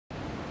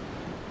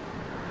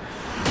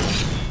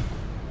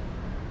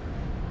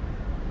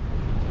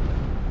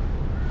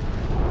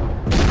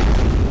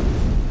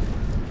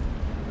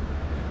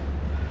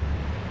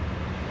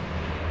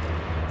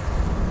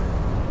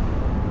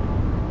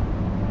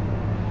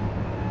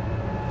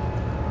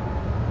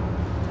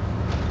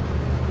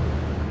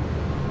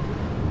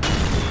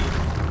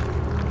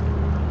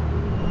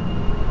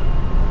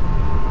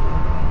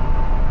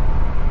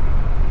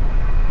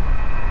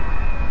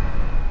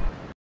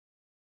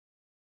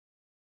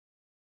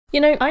You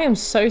know, I am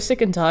so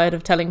sick and tired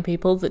of telling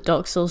people that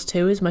Dark Souls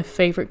 2 is my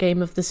favourite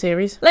game of the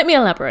series. Let me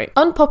elaborate.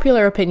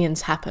 Unpopular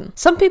opinions happen.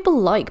 Some people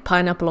like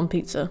pineapple on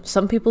pizza.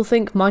 Some people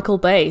think Michael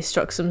Bay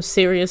struck some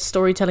serious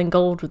storytelling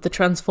gold with the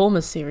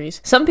Transformers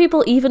series. Some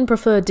people even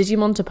prefer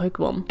Digimon to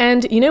Pokemon.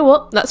 And you know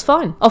what? That's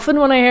fine. Often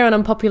when I hear an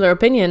unpopular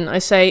opinion, I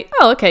say,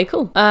 oh, okay,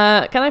 cool.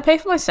 Can I pay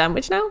for my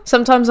sandwich now?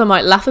 Sometimes I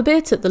might laugh a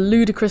bit at the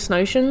ludicrous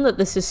notion that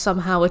this is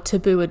somehow a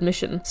taboo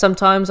admission.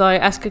 Sometimes I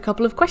ask a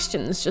couple of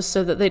questions just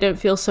so that they don't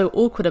feel so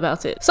awkward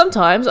about it.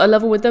 Sometimes I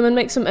level with them and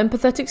make some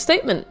empathetic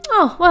statement.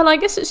 Oh, well, I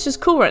guess it's just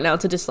cool right now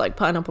to dislike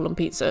pineapple on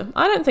pizza.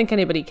 I don't think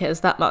anybody cares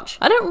that much.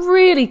 I don't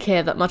really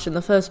care that much in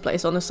the first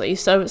place, honestly,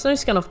 so it's no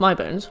skin off my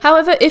bones.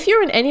 However, if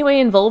you're in any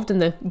way involved in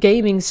the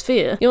gaming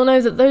sphere, you'll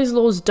know that those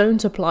laws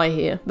don't apply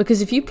here.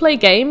 Because if you play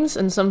games,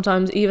 and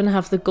sometimes even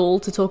have the gall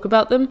to talk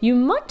about them, you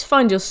might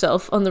find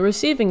yourself on the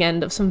receiving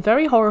end of some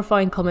very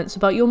horrifying comments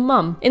about your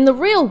mum. In the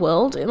real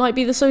world, it might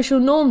be the social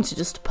norm to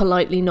just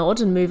politely nod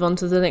and move on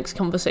to the next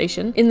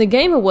conversation. In the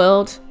gamer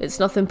world, it's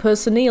nothing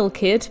personal,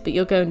 kid, but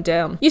you're going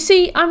down. You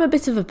see, I'm a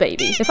bit of a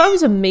baby. If I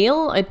was a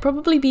meal, I'd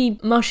probably be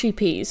mushy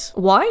peas.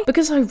 Why?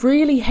 Because I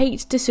really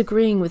hate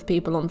disagreeing with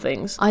people on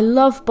things. I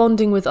love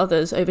bonding with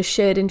others over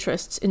shared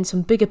interests in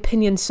some big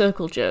opinion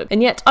circle jerk,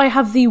 and yet I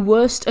have the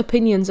worst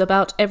opinions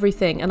about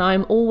everything, and I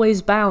am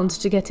always bound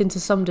to get into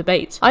some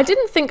debate. I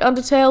didn't think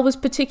Undertale was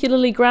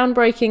particularly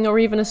groundbreaking or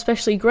even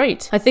especially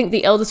great. I think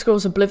The Elder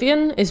Scrolls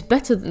Oblivion is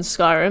better than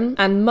Skyrim,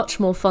 and much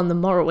more fun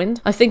than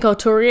Morrowind. I think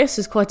Artorias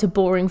is quite a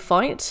boring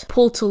fight.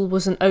 Portal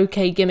was an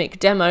okay gimmick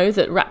demo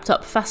that wrapped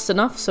up fast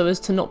enough so as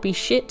to not be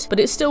shit, but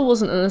it still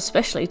wasn't an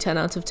especially 10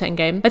 out of 10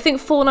 game. I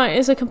think Fortnite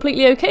is a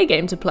completely okay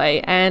game to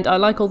play, and I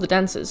like all the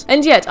dances.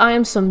 And yet, I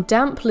am some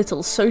damp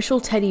little social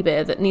teddy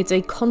bear that needs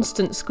a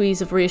constant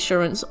squeeze of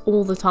reassurance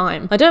all the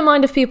time. I don't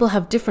mind if people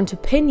have different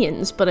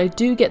opinions, but I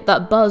do get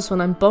that buzz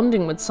when I'm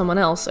bonding with someone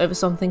else over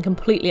something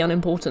completely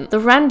unimportant. The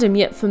random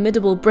yet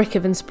formidable brick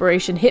of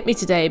inspiration hit me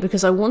today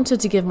because I wanted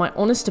to give my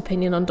honest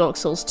opinion on Dark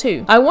Souls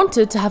 2. I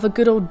wanted to have a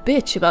good old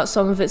bitch about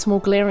some of its more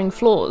glaring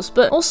flaws,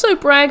 but also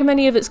brag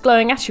many of its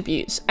glowing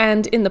attributes,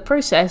 and in the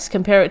process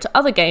compare it to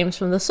other games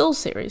from the Souls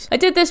series. I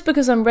did this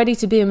because I'm ready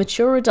to be a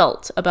mature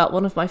adult about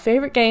one of my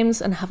favourite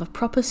games and have a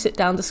proper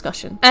sit-down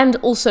discussion. And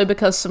also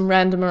because some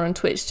randomer on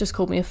Twitch just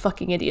called me a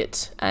fucking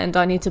idiot, and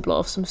I need to blow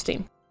off some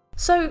steam.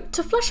 So,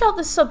 to flesh out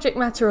this subject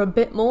matter a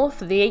bit more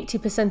for the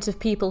 80% of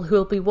people who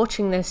will be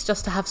watching this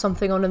just to have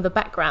something on in the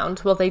background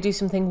while they do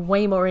something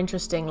way more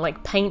interesting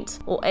like paint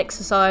or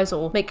exercise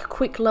or make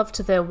quick love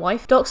to their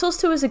wife, Dark Souls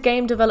 2 is a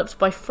game developed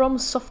by From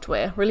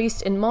Software,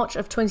 released in March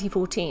of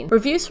 2014.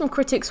 Reviews from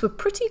critics were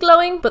pretty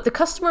glowing, but the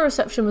customer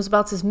reception was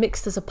about as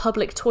mixed as a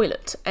public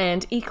toilet,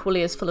 and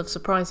equally as full of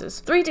surprises.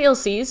 3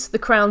 DLCs, the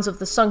Crowns of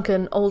the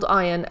Sunken, Old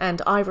Iron,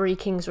 and Ivory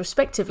Kings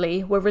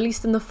respectively, were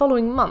released in the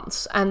following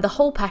months, and the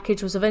whole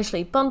package was eventually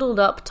bundled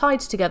up,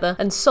 tied together,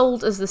 and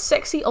sold as the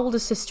sexy older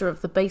sister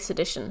of the base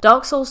edition,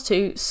 Dark Souls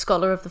 2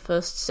 Scholar of the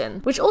First Sin,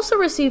 which also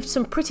received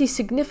some pretty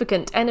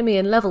significant enemy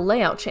and level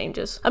layout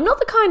changes. I'm not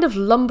the kind of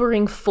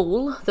lumbering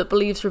fool that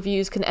believes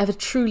reviews can ever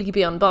truly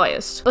be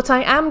unbiased, but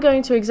I am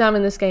going to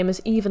examine this game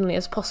as evenly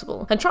as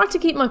possible, and try to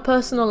keep my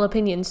personal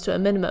opinions to a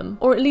minimum,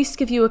 or at least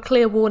give you a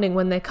clear warning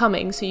when they're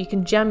coming so you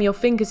can jam your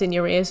fingers in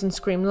your ears and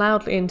scream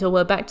loudly until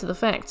we're back to the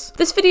facts.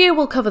 This video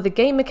will cover the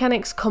game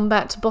mechanics,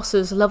 combat,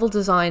 bosses, level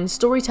design,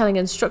 storytelling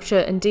and structure,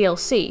 and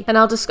DLC, and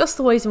I'll discuss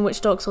the ways in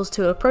which Dark Souls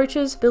 2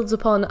 approaches, builds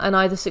upon, and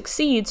either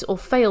succeeds or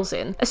fails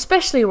in,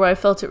 especially where I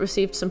felt it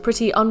received some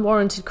pretty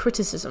unwarranted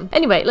criticism.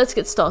 Anyway, let's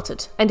get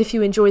started, and if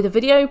you enjoy the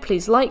video,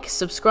 please like,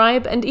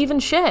 subscribe, and even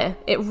share.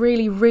 It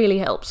really, really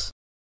helps.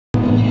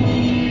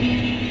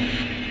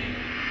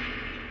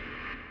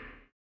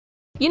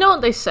 You know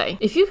what they say,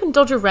 if you can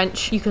dodge a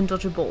wrench, you can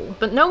dodge a ball.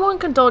 But no one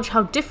can dodge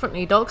how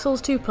differently Dark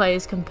Souls 2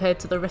 plays compared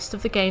to the rest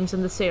of the games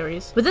in the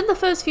series. Within the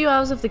first few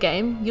hours of the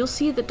game, you'll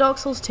see that Dark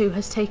Souls 2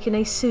 has taken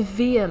a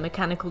severe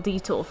mechanical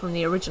detour from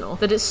the original,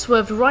 that it's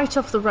swerved right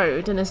off the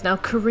road and is now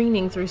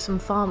careening through some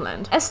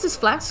farmland. Estus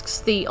Flasks,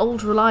 the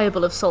old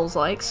reliable of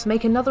Souls-likes,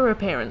 make another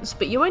appearance,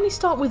 but you only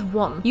start with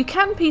one. You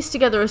can piece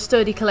together a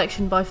sturdy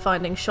collection by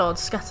finding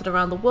shards scattered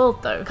around the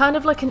world though, kind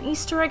of like an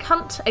Easter egg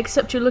hunt,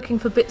 except you're looking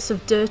for bits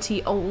of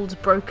dirty, old,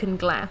 broken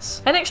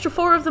glass. An extra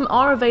 4 of them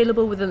are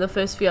available within the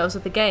first few hours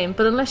of the game,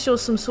 but unless you're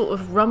some sort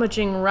of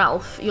rummaging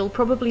Ralph, you'll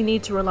probably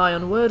need to rely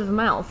on word of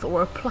mouth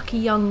or a plucky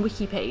young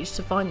wiki page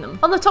to find them.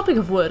 On the topic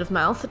of word of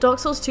mouth, Dark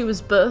Souls 2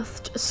 was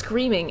birthed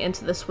screaming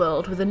into this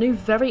world with a new,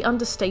 very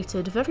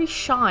understated, very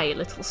shy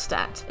little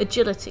stat,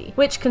 agility,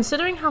 which,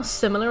 considering how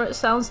similar it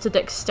sounds to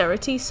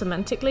dexterity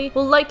semantically,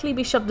 will likely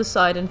be shoved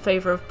aside in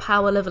favour of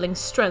power leveling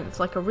strength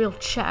like a real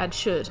Chad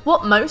should.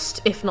 What most,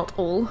 if not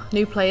all,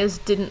 new players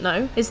didn't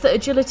know is that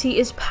agility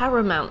is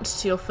paramount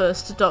to your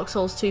first Dark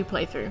Souls 2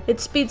 playthrough. It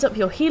speeds up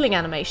your healing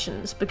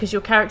animations because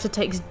your character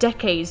takes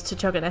decades to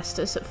chug an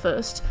Estus at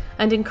first,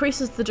 and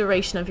increases the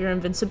duration of your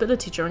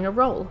invincibility during a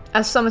roll,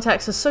 as some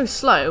attacks are so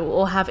slow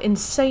or have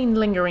insane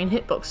lingering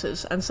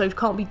hitboxes, and so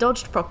can't be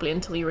dodged properly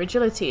until your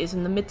agility is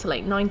in the mid to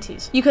late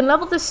 90s. You can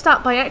level this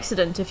stat by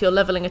accident if you're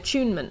leveling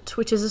Attunement,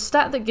 which is a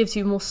stat that gives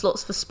you more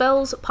slots for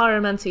spells,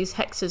 pyromancies,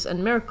 hexes,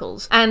 and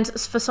miracles, and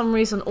for some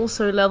reason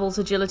also levels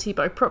agility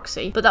by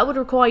proxy, but that would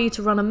require you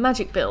to run a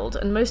magic build,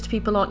 and most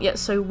people aren't yet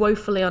so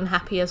woefully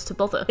unhappy as to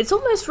bother. It's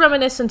almost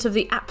reminiscent of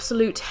the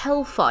absolute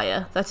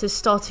hellfire that is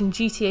starting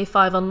GTA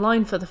 5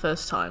 Online for the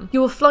first time. You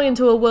will fly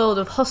into a world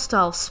of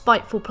hostile,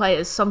 spiteful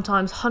players,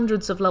 sometimes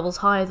hundreds of levels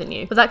higher than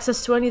you, with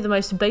access to only the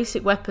most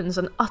basic weapons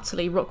and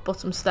utterly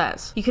rock-bottom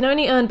stats. You can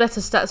only earn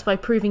better stats by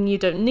proving you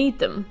don't need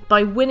them,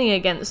 by winning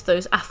against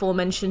those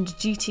aforementioned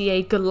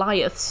GTA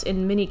Goliaths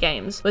in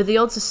minigames, where the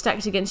odds are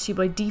stacked against you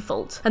by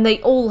default, and they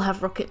all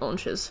have rocket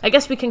launchers. I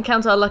guess we can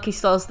count our lucky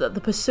stars that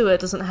the Pursuer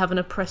doesn't have an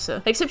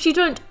oppressor, except you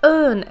don't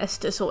earn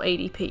Estus or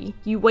ADP,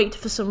 you wait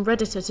for some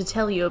redditor to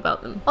tell you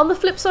about them. On the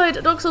flip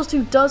side, Dark Souls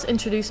 2 does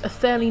introduce a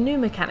fairly new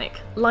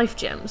mechanic, life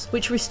gems,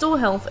 which restore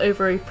health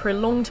over a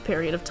prolonged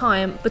period of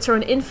time, but are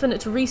an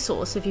infinite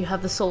resource if you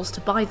have the souls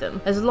to buy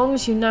them, as long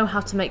as you know how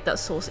to make that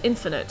source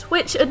infinite,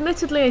 which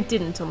admittedly I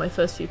didn't on my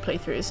first few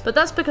playthroughs, but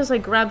that's because I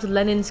grabbed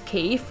Lenin's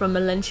key from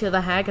Melentia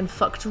the Hag and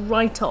fucked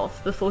right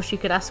off before she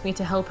could ask me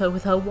to help her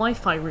with her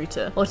Wi-Fi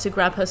router, or to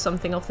grab her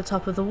something off the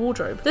top of the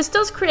wardrobe. This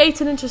does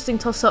create an interesting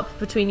toss-up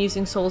between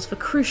using souls for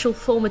crucial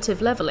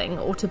formative leveling,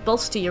 or to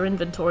bolster your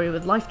inventory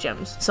with life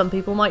gems. Some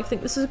people might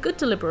think this is a good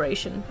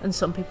deliberation, and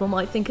some people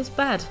might think it's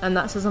bad, and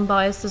that's as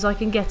unbiased as I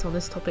can get on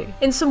this topic.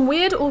 In some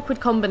weird awkward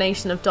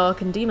combination of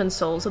Dark and Demon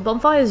Souls,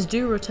 bonfires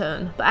do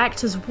return, but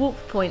act as warp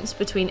points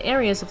between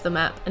areas of the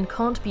map and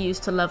can't be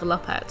used to level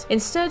up at.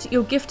 Instead,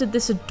 you're gifted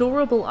this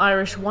adorable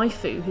Irish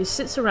waifu who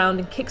sits around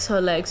and kicks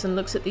her legs and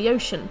looks at the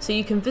ocean, so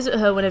you can visit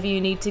her whenever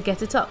you need to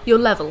get it up. Your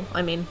level,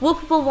 I mean.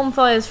 Warpable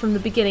bonfires from the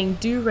beginning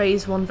do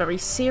raise one very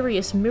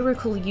serious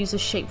miracle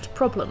user-shaped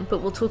problem,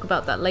 but we'll talk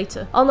about that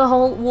later. On the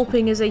whole,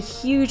 warping is a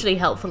hugely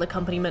helpful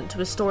accompaniment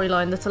to a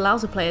storyline that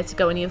allows a player to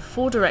go any of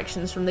 4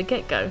 directions from the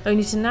get-go,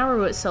 only to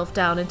narrow itself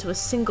down into a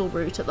single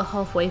route at the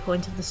halfway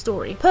point of the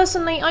story.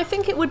 Personally, I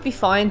think it would be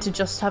fine to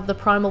just have the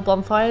primal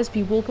bonfires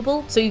be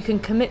warpable, so you can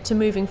commit to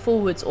moving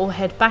forwards or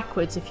head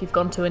backwards if you've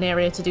gone to an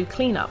area to do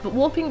cleanup, but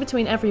warping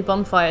between every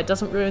bonfire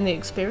doesn't ruin the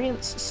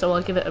experience, so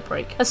I'll give it a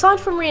break. Aside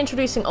from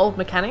reintroducing old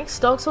mechanics,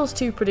 Dark Souls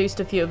 2 produced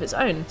a few of its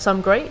own,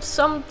 some great,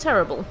 some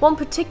terrible. One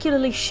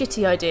particularly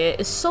shitty idea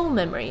is soul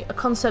memory, a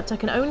concept I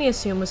can only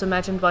assume was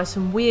imagined by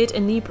some weird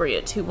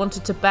inebriate who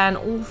wanted to ban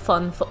all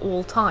fun for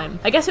all time.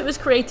 I guess it was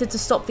created to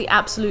stop the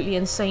absolutely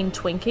insane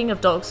twinking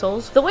of Dark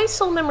Souls. The way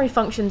soul memory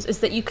functions is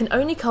that you can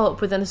only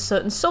co-op within a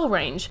certain soul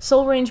range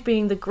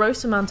being the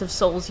gross amount of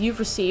souls you've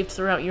received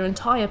throughout your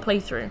entire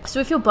playthrough. So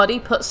if your buddy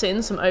puts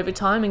in some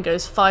overtime and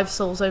goes 5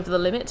 souls over the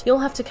limit, you'll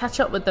have to catch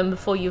up with them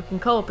before you can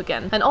co-op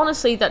again, and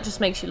honestly that just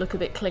makes you look a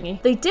bit clingy.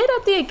 They did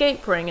add the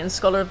Agape Ring in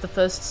Scholar of the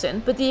First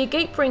Sin, but the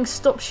Agape Ring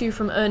stops you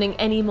from earning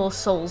any more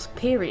souls,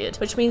 period,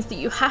 which means that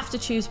you have to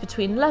choose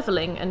between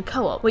leveling and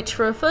co-op, which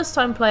for a first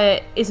time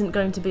player isn't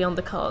going to be on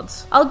the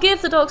cards. I'll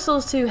give the Dark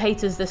Souls 2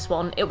 haters this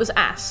one, it was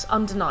ass,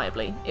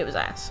 undeniably, it was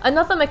ass.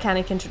 Another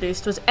mechanic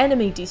introduced was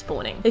enemy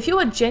despawning. If you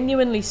are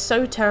genuinely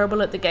so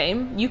terrible at the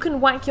game, you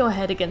can whack your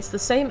head against the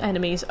same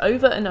enemies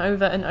over and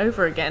over and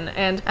over again,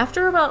 and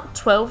after about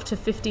 12 to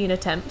 15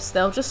 attempts,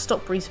 they'll just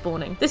stop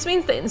respawning. This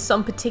means that in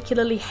some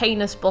particularly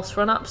heinous boss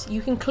run-ups,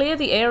 you can clear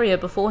the area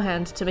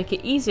beforehand to make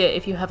it easier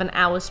if you have an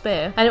hour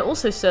spare, and it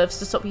also serves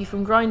to stop you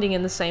from grinding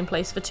in the same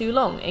place for too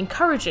long,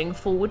 encouraging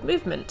forward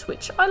movement,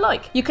 which I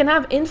like. You can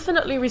have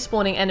infinitely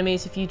respawning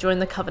enemies if you join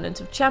the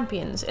Covenant of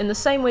Champions, in the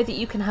same way that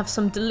you can have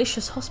some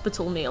delicious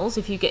hospital meals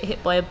if you get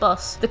hit by a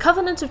bus. The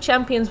Covenant of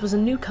Champions was a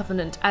new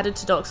covenant added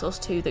to Dark Souls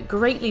 2 that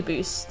greatly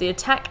boosts the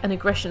attack and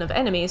aggression of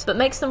enemies, but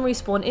makes them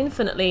respawn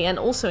infinitely and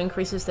also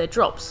increases their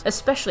drops,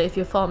 especially if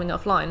you're farming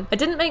offline. I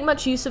didn't make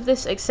much use of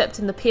this except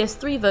in the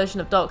PS3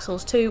 version of Dark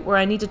Souls 2, where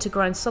I needed to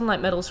grind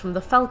sunlight medals from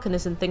the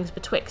falconers and things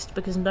betwixt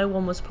because no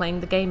one was playing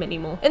the game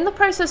anymore. In the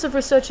process of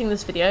researching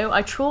this video,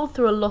 I trawled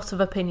through a lot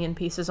of opinion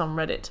pieces on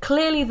Reddit.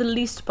 Clearly the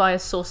least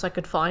biased source I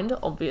could find,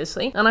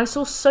 obviously, and I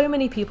saw so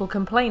many people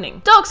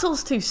complaining. Dark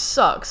Souls 2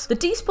 sucks. The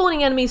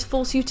despawning enemies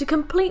force you to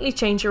completely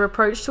change your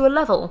approach to a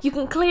level. You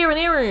can clear an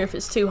area if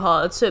it's too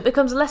hard, so it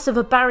becomes less of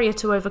a barrier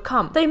to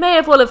overcome. They may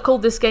well have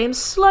called this game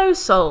Slow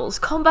Souls.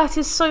 Combat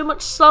is so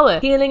much slower,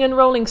 healing and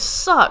rolling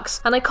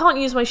sucks, and I can't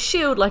use my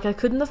shield like I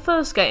could in the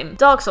first game.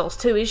 Dark Souls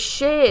 2 is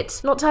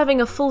shit. Not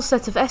having a full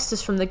set of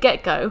Estus from the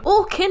get-go,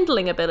 or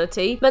kindling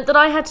ability, meant that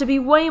I had to be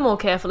way more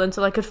careful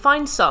until I could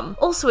find some.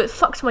 Also, it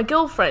fucked my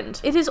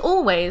girlfriend. It is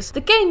always,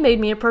 the game made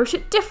me approach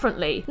it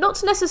differently,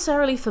 not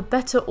necessarily for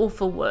better or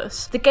for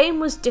worse. The game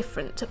was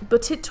different,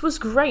 but it was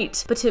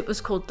great, but it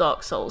was called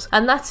Dark Souls,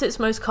 and that's its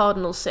most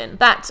cardinal sin.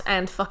 That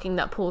and fucking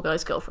that poor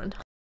guy's girlfriend.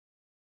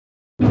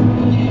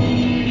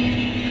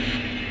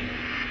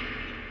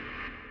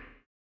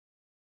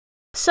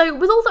 So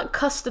with all that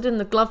custard in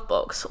the glove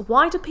box,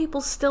 why do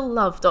people still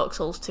love Dark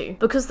Souls 2?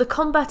 Because the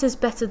combat is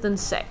better than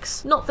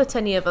sex. Not that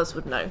any of us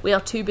would know. We are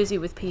too busy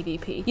with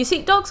PvP. You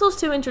see, Dark Souls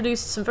 2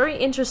 introduced some very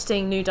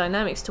interesting new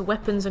dynamics to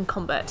weapons and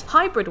combat.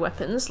 Hybrid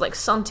weapons, like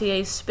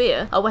Santier's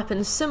spear, are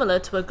weapons similar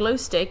to a glow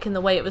stick in the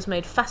way it was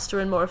made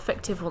faster and more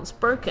effective once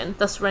broken,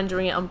 thus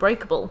rendering it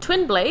unbreakable.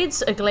 Twin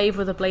blades, a glaive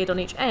with a blade on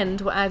each end,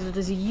 were added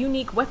as a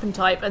unique weapon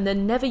type and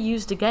then never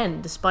used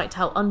again, despite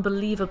how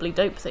unbelievably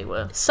dope they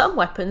were. Some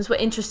weapons were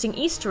interesting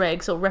Easter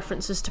eggs or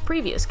references to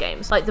previous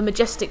games, like the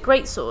majestic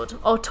greatsword,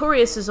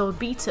 Artorias' old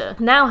beater,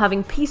 now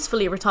having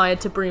peacefully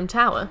retired to Broom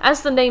Tower.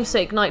 As the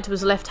namesake knight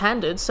was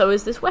left-handed, so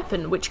is this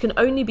weapon, which can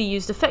only be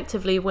used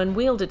effectively when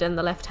wielded in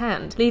the left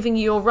hand, leaving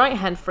your right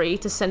hand free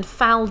to send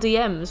foul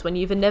DMs when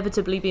you've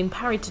inevitably been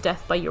parried to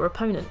death by your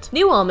opponent.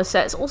 New armor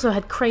sets also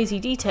had crazy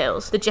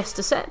details. The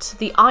Jester set,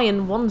 the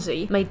Iron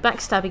Onesie, made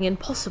backstabbing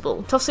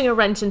impossible, tossing a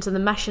wrench into the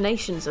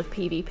machinations of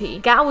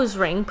PvP. Gower's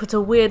ring put a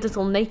weird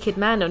little naked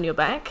man on your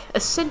back, a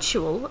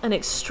sensual and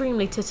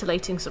extremely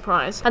titillating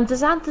surprise, and the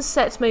Xanthus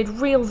set made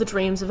real the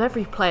dreams of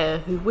every player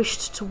who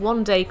wished to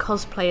one day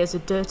cosplay as a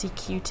dirty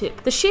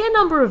Q-tip. The sheer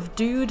number of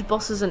dude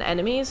bosses and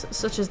enemies,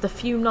 such as the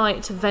Few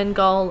Knight,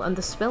 Vengal, and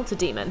the Smelter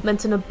Demon,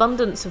 meant an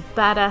abundance of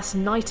badass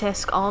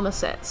knight-esque armor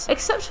sets,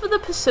 except for the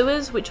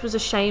Pursuers, which was a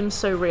shame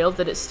so real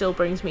that it still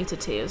brings me to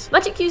tears.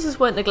 Magic users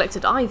weren't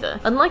neglected either,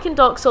 unlike in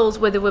Dark Souls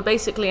where they were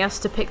basically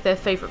asked to pick their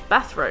favourite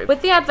bathrobe.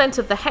 With the advent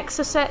of the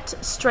Hexa set,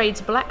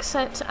 Strade's Black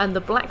set, and the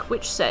Black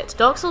Witch set,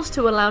 Dark Souls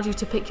 2 allowed you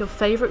to pick your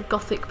favourite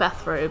gothic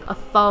bathrobe, a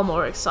far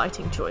more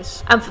exciting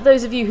choice. And for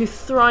those of you who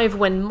thrive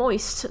when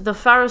moist, the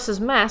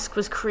Pharos' mask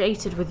was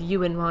created with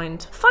you in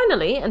mind.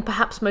 Finally, and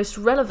perhaps most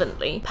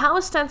relevantly,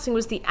 power stancing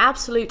was the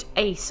absolute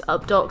ace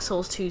up Dark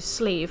Souls 2's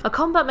sleeve, a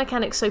combat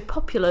mechanic so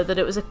popular that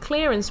it was a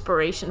clear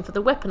inspiration for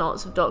the weapon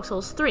arts of Dark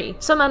Souls 3.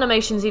 Some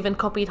animations even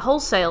copied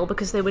wholesale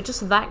because they were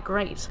just that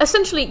great.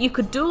 Essentially, you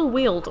could dual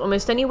wield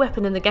almost any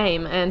weapon in the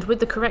game, and with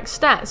the correct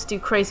stats, do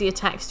crazy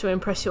attacks to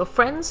impress your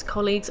friends,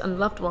 colleagues, and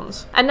loved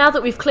ones. And now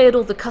that we've cleared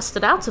all the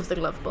custard out of the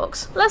glove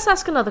box, let's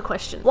ask another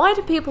question. Why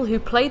do people who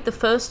played the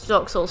first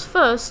Dark Souls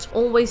first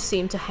always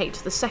seem to hate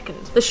the second?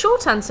 The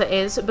short answer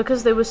is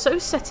because they were so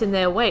set in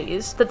their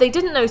ways that they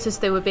didn't notice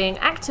they were being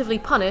actively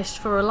punished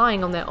for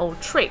relying on their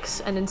old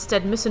tricks, and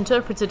instead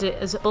misinterpreted it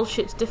as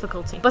bullshit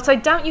difficulty. But I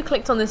doubt you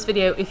clicked on this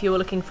video if you were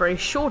looking for a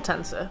short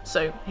answer,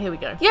 so here we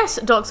go. Yes,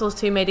 Dark Souls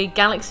 2 made a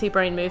galaxy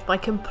brain move by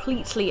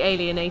completely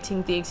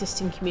alienating the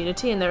existing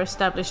community and their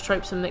established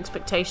tropes and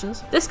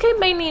expectations. This came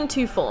mainly in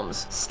two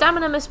forms: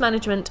 stamina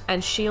mismanagement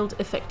and shield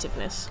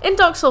effectiveness. In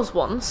Dark Souls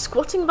 1,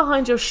 squatting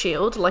behind your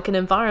shield like an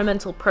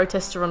environmental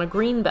protester on a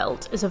green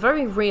belt is a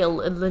very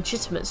real and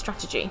legitimate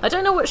strategy. I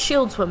don't know what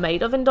shields were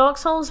made of in Dark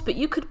Souls, but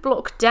you could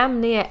block damn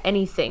near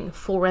anything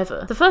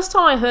forever. The first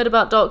time I heard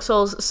about Dark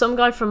Souls, some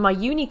guy from my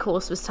uni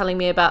course was telling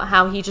me about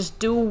how he just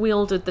dual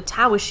wielded the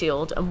tower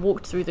shield and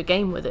walked through the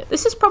game with it.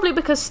 This is probably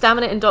because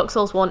stamina in Dark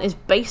Souls 1 is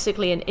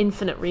basically an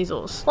infinite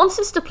resource. Once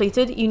it's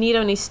depleted, you need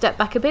only step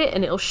back a bit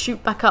and it'll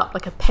shoot back up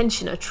like a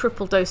pensioner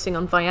triple dosing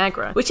on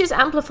Viagra, which is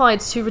amplified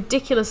to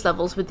ridiculous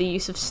levels with the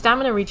use of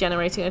stamina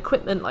regenerating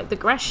equipment like the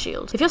grass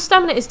shield. If your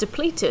stamina is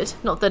depleted,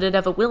 not that it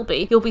ever will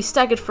be, you'll be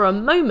staggered for a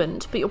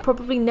moment, but you'll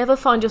probably never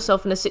find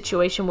yourself in a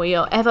situation where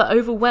you're ever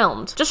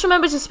overwhelmed. Just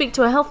remember to speak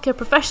to a healthcare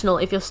professional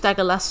if your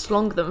stagger lasts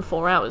longer than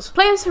 4 hours.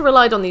 Players who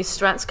relied on these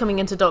strats coming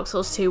into Dark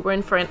Souls 2 were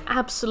in for an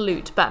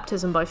absolute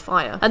baptism by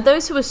fire, and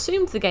those who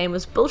assumed the game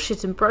was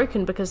bullshit and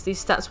broken because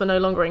these stats were no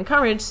longer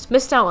encouraged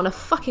missed out on a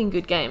fucking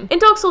good game. In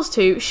Dark Souls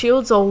 2,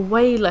 shields are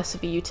way less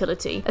of a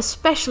utility,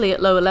 especially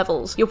at lower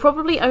levels. You'll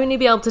probably only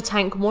be able to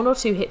tank 1 or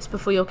 2 hits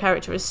before your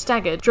character is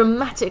staggered,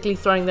 dramatically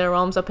throwing their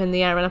arms up in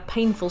the air in a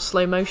painful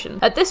slow motion.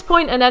 At this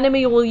point, an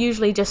enemy will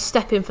usually just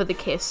step in for the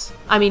kiss.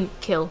 I mean,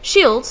 kill.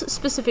 Shields,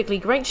 specifically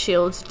great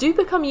shields, do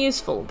become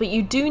useful, but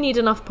you do need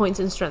enough points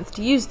in strength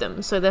to use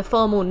them, so they're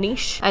far more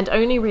niche and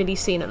only really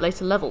seen at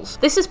later levels.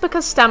 This is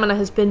because stamina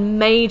has been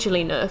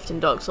majorly nerfed in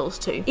Dark Souls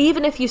 2,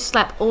 even if you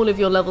slap all of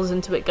your levels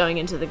into it going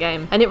into the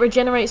game, and it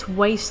regenerates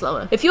way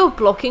slower. If you're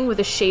blocking with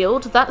a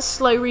shield, that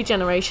slow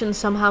regeneration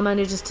somehow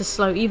manages to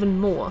slow even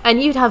more,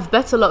 and you'd have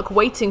better luck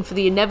waiting for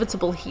the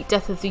inevitable heat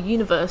death of the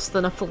universe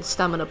than a full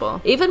stamina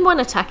bar. Even when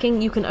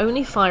attacking, you can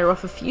only fire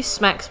off a few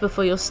smacks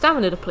before your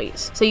stamina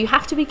depletes, so you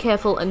have to be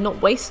careful and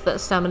not waste that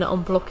stamina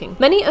on blocking.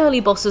 Many early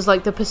bosses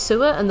like the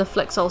Pursuer and the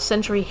Flexile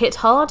Sentry hit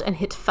hard and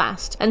hit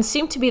fast, and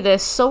seem to be there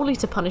solely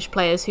to punish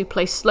players who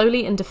play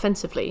slowly and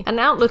defensively, an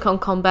outlook on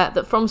combat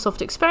that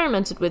FromSoft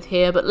experimented with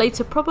here but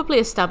later probably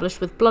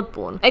established with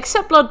Bloodborne.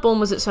 Except Bloodborne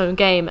was its own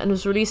game and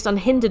was released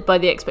unhindered by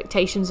the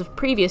expectations of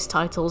previous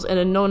titles in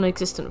a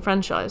non-existent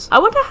franchise. I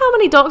wonder how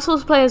many Dark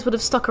Souls players would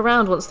have stuck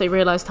around once they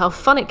realised how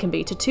fun it can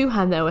be to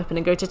two-hand their weapon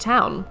and go to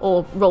town,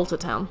 or roll to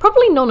town.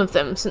 Probably none of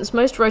them, since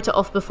most wrote it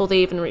off before they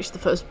even reached the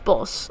first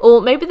boss,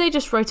 or maybe they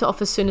just wrote it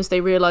off as soon as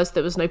they realised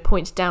there was no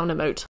point down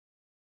emote.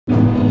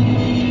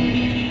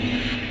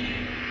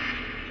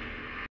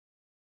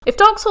 If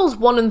Dark Souls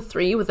 1 and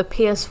 3 were the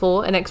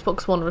PS4 and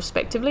Xbox One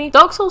respectively,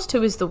 Dark Souls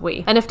 2 is the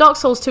Wii. And if Dark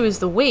Souls 2 is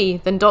the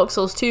Wii, then Dark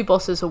Souls 2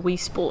 bosses are Wii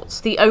Sports,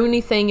 the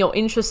only thing you're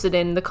interested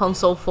in the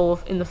console for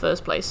in the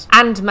first place.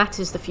 And Matt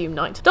is the Fume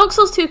Knight. Dark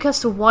Souls 2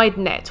 cast a wide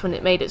net when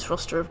it made its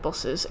roster of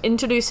bosses,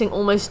 introducing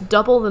almost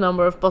double the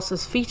number of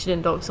bosses featured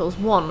in Dark Souls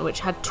 1, which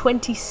had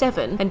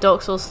 27, and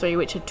Dark Souls 3,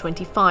 which had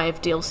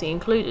 25, DLC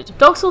included.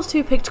 Dark Souls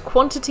 2 picked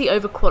quantity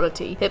over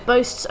quality. It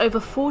boasts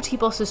over 40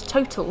 bosses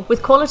total,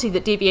 with quality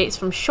that deviates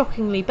from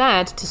shockingly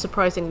bad to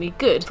surprisingly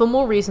good, for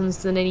more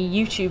reasons than any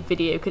YouTube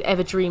video could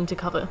ever dream to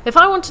cover. If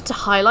I wanted to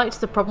highlight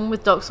the problem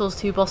with Dark Souls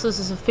 2 bosses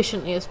as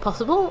efficiently as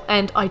possible,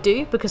 and I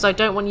do because I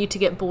don't want you to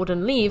get bored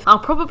and leave, I'll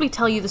probably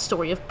tell you the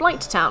story of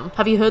Blighttown.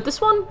 Have you heard this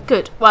one?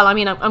 Good. Well, I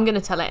mean, I'm gonna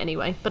tell it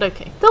anyway, but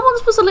okay. There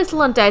once was a little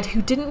undead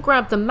who didn't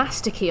grab the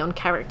master key on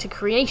character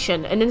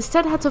creation, and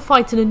instead had to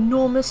fight an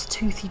enormous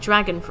toothy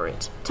dragon for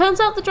it. Turns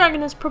out the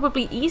dragon is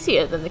probably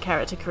easier than the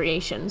character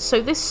creation,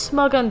 so this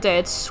smug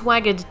undead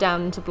swaggered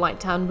down into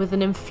Blighttown with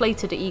an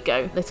inflated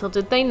ego. Little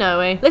did they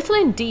know, eh? Little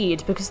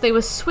indeed, because they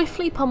were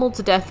swiftly pummeled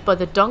to death by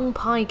the Dung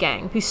Pie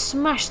gang, who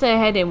smashed their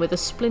head in with a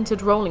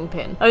splintered rolling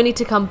pin, only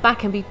to come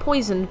back and be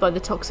poisoned by the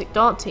toxic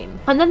dart team.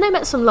 And then they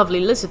met some lovely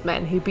lizard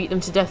men who beat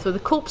them to death with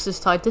the corpses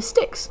tied to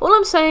sticks. All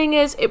I'm saying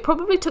is, it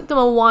probably took them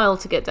a while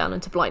to get down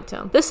into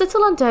Blighttown. This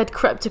little undead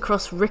crept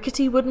across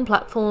rickety wooden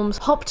platforms,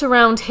 hopped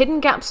around hidden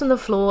gaps in the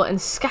floor, and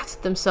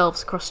scattered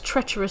themselves across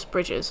treacherous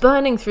bridges,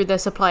 burning through their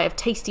supply of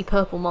tasty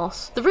purple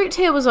moss. The route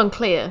here was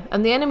unclear,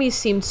 and the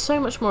enemies seemed so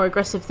much more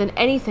aggressive than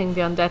anything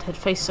the undead had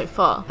faced so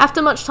far.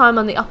 After much time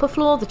on the upper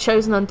floor, the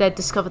chosen undead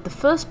discovered the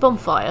first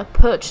bonfire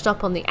perched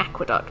up on the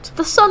aqueduct.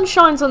 The sun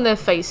shines on their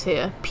face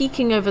here,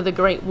 peeking over the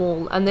Great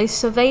Wall, and they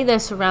survey their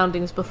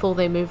surroundings before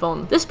they move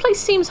on. This place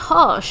seems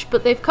harsh,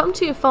 but they've come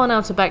too far now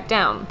to back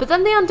down. But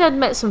then the undead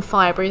met some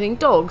fire-breathing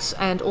dogs,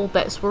 and all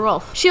bets were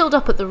off. Shield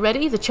up at the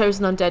ready, the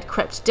chosen undead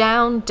crept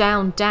down,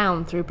 down,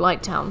 down through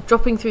Blighttown,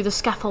 dropping through the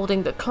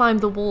scaffolding that climbed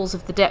the walls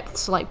of the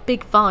depths like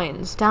big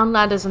vines, down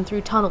ladders and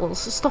through tunnels,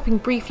 stopping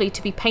briefly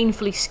to be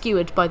painfully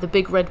skewered by the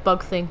big red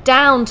bug thing.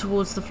 Down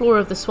towards the floor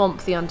of the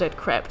swamp the undead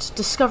crept,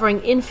 discovering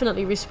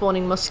infinitely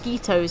respawning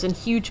mosquitoes and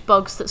huge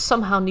bugs that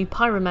somehow knew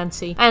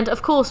pyromancy, and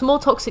of course more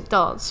toxic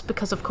darts,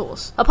 because of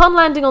course. Upon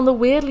landing on the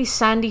weirdly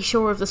sandy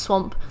shore of the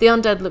swamp, the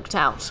undead looked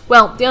out.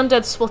 Well, the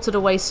undead swatted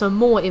away some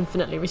more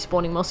infinitely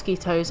respawning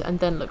mosquitoes and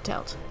then looked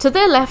out. To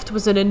their left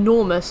was an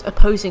enormous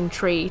opposing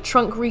tree,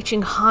 trunk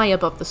reaching high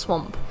above the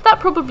swamp. That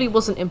probably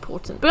wasn't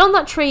important. Beyond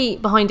that tree,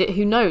 behind it,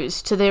 who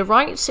knows? To their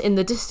right, in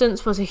the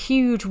distance, was a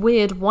huge,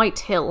 weird white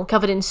hill,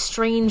 covered in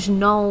strange,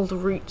 gnarled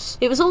roots.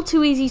 It was all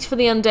too easy for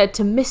the undead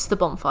to miss the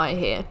bonfire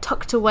here,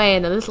 tucked away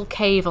in a little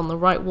cave on the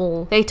right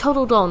wall. They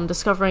toddled on,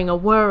 discovering a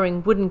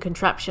whirring wooden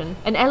contraption,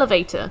 an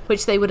elevator,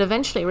 which they would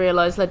eventually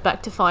realise led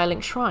back to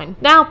Firelink Shrine.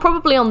 Now,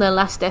 probably on their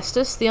last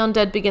Estus, the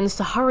undead begins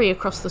to hurry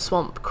across the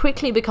swamp,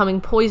 quickly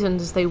becoming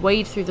poisoned as they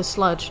wade through the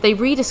sludge. They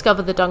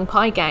rediscover the Dung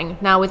Pie gang,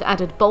 now with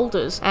added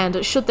boulders,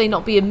 and should they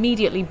not be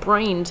immediately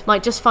brained,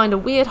 might just find a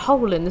weird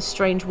hole in this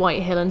strange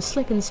white hill and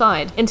slip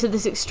inside, into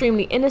this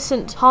extremely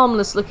innocent,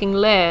 harmless looking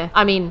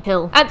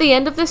hill. At the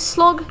end of this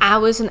slog,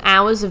 hours and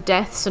hours of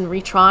deaths and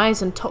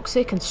retries and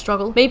toxic and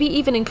struggle, maybe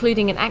even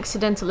including an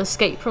accidental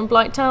escape from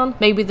Blighttown,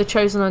 maybe the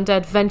chosen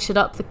undead ventured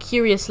up the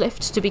curious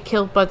lift to be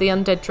killed by the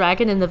undead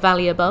dragon in the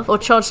valley above, or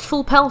charged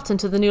full pelt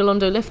into the New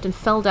Londo lift and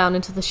fell down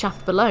into the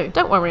shaft below.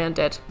 Don't worry,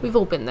 undead, we've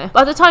all been there.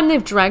 By the time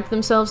they've dragged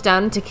themselves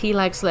down into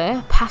Keelag's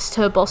lair, past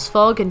her boss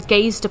fog and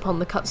gazed upon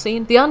the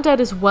cutscene, the undead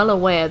is well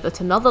aware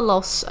that another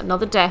loss,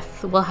 another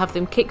death, will have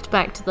them kicked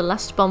back to the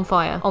last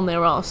bonfire on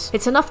their arse.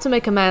 It's enough to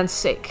make a man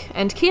sick,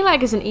 and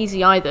Keelag isn't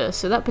easy either,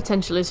 so that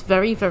potential is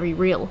very, very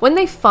real. When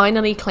they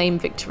finally claim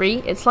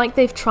victory, it's like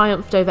they've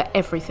triumphed over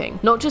everything.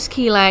 Not just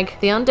Keelag,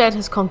 the undead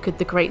has conquered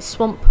the Great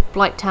Swamp,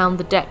 Blighttown,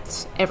 the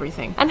depths,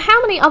 everything. And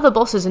how many other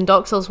bosses in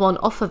Dark Souls 1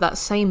 offer that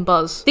same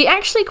buzz? The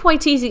actually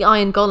quite easy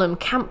Iron Golem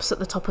camps at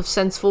the top of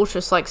Sen's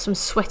Fortress like some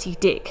sweaty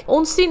dick.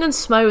 Ornstein and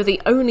Smo are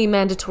the only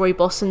mandatory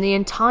boss in the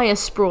entire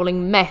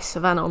sprawling mess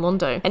of Anor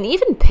Londo, and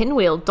even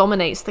Pinwheel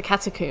dominates the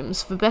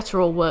catacombs, for better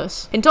or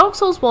worse. In Dark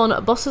Souls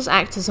 1, bosses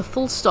act as a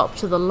full stop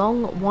to the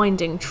long,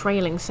 winding,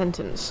 trailing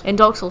sentence. In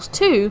Dark Souls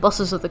 2,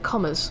 bosses are the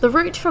commas. The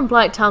route from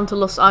Blighttown to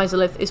Lost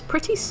Izalith is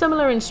pretty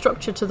similar in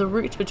structure to the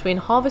route between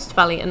Harvest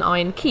Valley and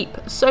Iron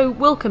Keep, so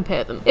we'll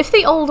compare them. If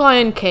the old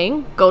Iron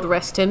King, God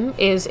rest him,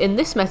 is in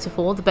this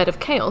metaphor the bed of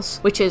chaos,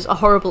 which is a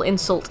horrible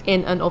insult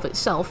in and of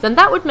itself, then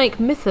that would make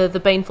Mitha, the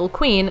baneful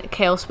queen,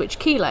 Chaos Witch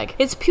Keelag.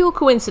 It's pure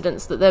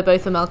coincidence that they're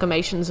both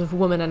amalgamations of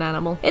woman and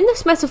animal. In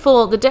this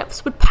metaphor, the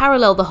depths would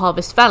parallel the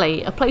Harvest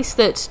Valley, a place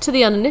that, to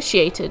the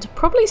uninitiated,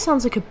 probably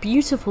sounds like a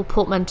beautiful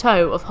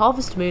portmanteau of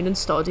Harvest Moon and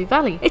Stardew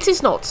Valley. It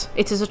is not.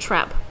 It is a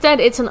trap. Instead,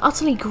 it's an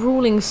utterly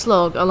grueling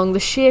slog along the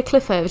sheer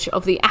cliff edge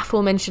of the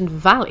aforementioned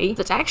valley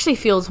that actually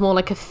feels more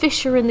like a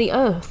fissure in the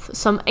earth,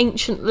 some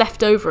ancient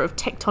leftover of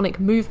tectonic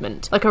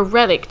movement, like a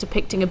relic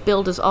depicting a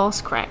builder's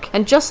arse crack.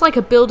 And just like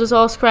a builder's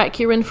arse crack,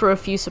 you're in for a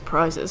few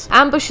surprises.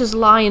 Ambushes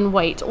lie in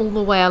wait all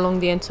the way along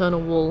the internal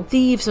wall,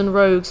 thieves and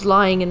rogues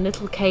lying in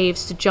little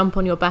caves to jump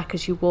on your back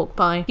as you walk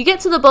by. You get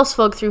to the boss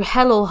fog through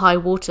hell or high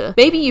water.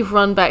 Maybe you've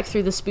run back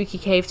through the spooky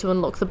cave to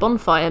unlock the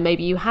bonfire,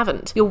 maybe you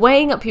haven't. You're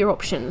weighing up your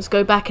options,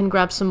 go back and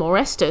grab some more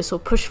Estus, or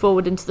push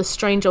forward into the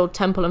strange old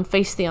temple and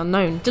face the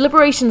unknown.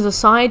 Deliberations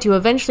aside, you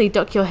eventually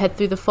duck your head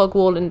through the fog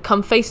wall and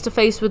come face to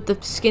face with the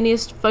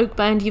skinniest folk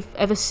band you've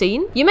ever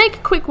seen. You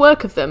make quick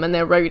work of them and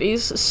their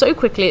roadies, so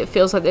quickly it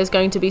feels like there's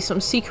going to be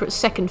some secret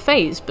second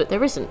phase, but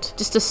there isn't.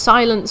 Just a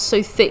silence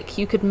so thick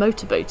you could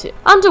motorboat it.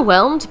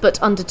 Underwhelmed,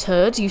 but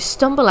undeterred, you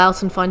stumble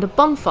out and find a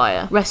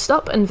bonfire, rest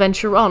up and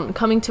venture on,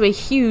 coming to a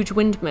huge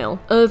windmill,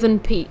 Earthen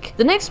Peak.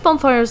 The next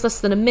bonfire is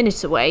less than a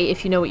minute away,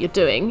 if you know what you're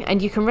doing,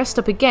 and you can rest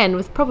up again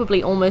with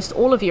probably almost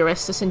all of your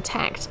Estus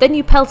intact. Then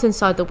you pelt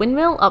inside the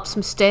windmill, up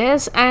some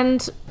stairs,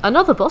 and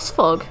another boss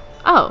fog.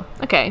 Oh,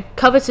 okay.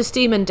 Cover to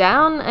steam and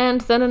down,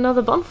 and then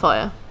another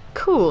bonfire.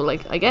 Cool,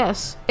 I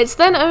guess. It's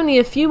then only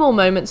a few more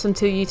moments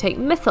until you take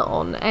Mitha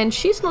on, and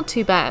she's not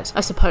too bad,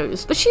 I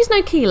suppose. But she's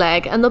no key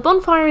leg, and the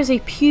bonfire is a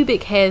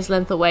pubic hair's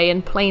length away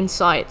in plain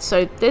sight,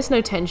 so there's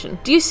no tension.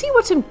 Do you see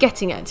what I'm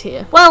getting at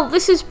here? Well,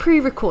 this is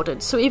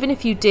pre-recorded, so even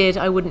if you did,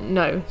 I wouldn't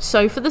know.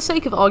 So for the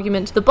sake of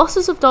argument, the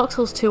bosses of Dark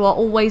Souls 2 are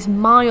always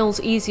miles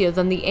easier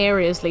than the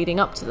areas leading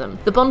up to them.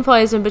 The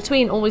bonfires in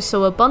between always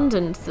so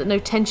abundant that no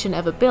tension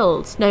ever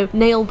builds, no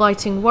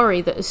nail-biting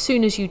worry that as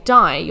soon as you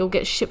die, you'll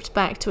get shipped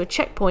back to a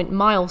checkpoint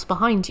miles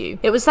behind you.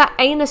 It was that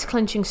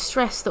anus-clenching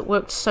stress that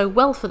worked so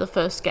well for the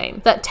first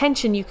game, that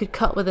tension you could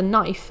cut with a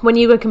knife. When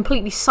you were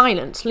completely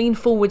silent, lean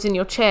forwards in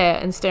your chair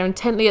and stare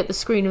intently at the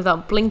screen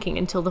without blinking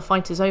until the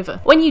fight is over.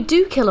 When you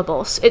do kill a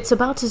boss, it's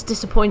about as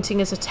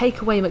disappointing as a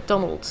takeaway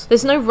McDonald's.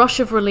 There's no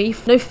rush of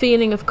relief, no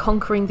feeling of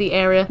conquering the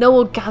area, no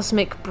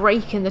orgasmic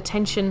break in the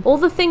tension, all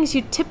the things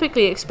you'd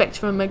typically expect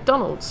from a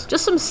McDonald's.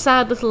 Just some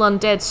sad little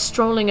undead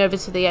strolling over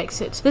to the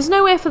exit. There's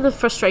nowhere for the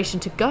frustration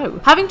to go.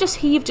 Having just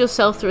heaved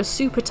yourself through a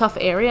super tough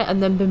area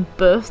and then been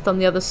birthed on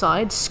the other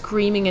side,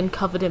 screaming and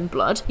covered in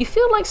blood, you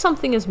feel like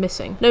something is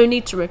missing. No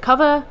need to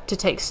recover, to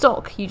take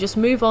stock, you just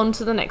move on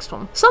to the next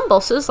one. Some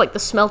bosses, like the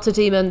Smelter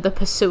Demon, the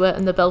Pursuer,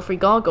 and the Belfry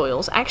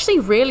Gargoyles, actually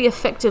really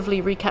effectively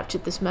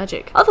recaptured this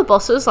magic. Other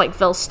bosses, like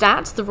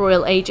Velstadt, the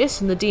Royal Aegis,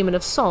 and the Demon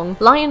of Song,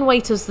 lie in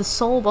wait as the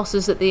sole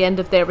bosses at the end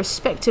of their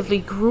respectively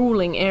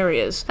grueling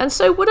areas, and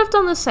so would have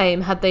done the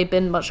same had they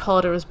been much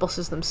harder as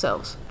bosses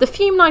themselves. The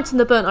Fume Knight and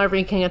the Burnt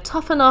Ivory King are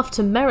tough enough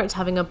to merit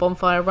having a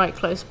bonfire right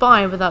close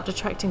by without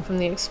detracting from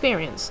the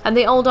experience, and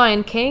the Old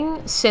Iron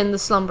King, Sin the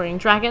Slumbering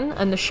Dragon,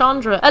 and the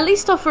Chandra at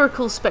least offer a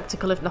cool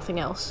spectacle if nothing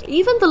else.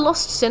 Even the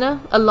Lost Sinner,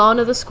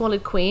 Alana the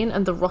Squalid Queen,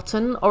 and the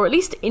Rotten are at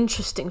least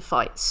interesting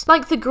fights.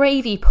 Like the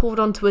gravy poured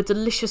onto a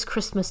delicious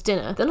Christmas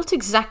dinner, they're not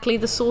exactly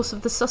the source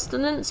of the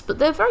sustenance, but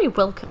they're very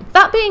welcome.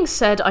 That being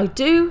said, I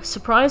do,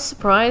 surprise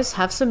surprise,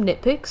 have some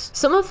nitpicks.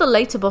 Some of the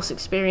later boss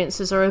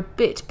experiences are a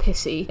bit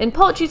pissy, in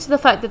part due to the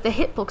fact that the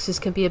hitboxes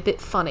can be a bit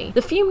funny.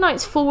 The Fume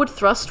Knight's forward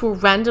thrust will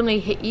randomly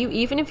hit you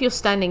even if you're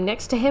standing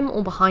next to him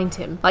or behind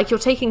him, like you're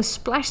taking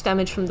splash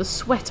damage from the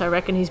sweat I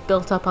reckon he's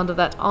built up under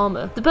that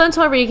armor. The Burnt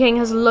Ivory King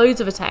has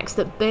loads of attacks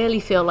that barely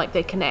feel like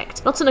they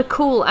connect, not in a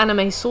cool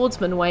anime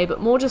swordsman way, but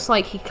more just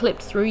like he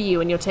clipped through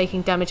you and you're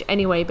taking damage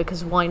anyway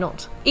because why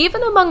not?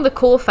 Even among the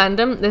core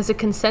fandom, there's a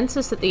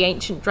consensus that the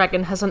Ancient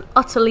Dragon has an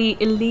utterly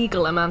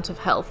illegal amount of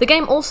health. The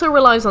game also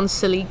relies on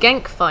silly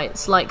gank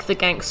fights like the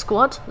Gank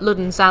Squad,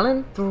 Ludden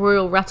Zalin, the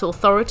Royal Rat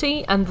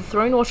Authority, and the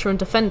Throne Watcher and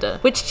Defender,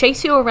 which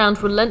chase you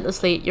around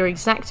relentlessly at your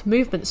exact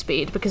movement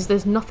speed because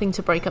there's nothing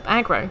to break up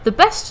aggro. The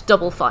best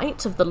double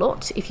fight of the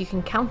lot, if you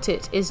can count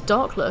it, is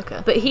Dark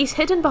Lurker, but he's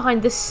hidden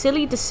behind this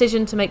silly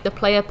decision to make the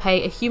player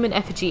pay a human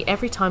effigy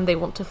every time they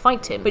want to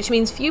fight him, which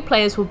means few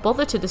players will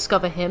bother to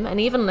discover him and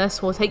even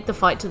less will take the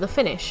fight to the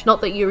finish,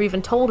 not that you're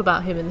even told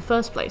about him in the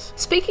first place.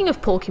 Speaking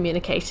of poor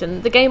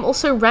communication, the game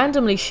also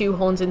randomly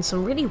shoehorns in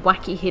some really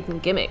wacky hidden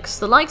gimmicks,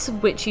 the likes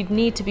of which you'd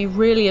need to be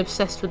really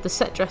obsessed with the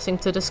set dressing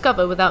to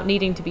discover without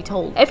needing to be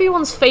told.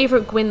 Everyone's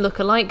favourite Gwyn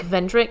lookalike,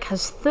 Vendrick,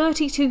 has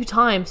 32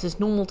 times his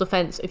normal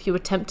defense if you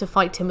attempt to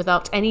fight him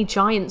without any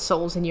giant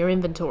souls in your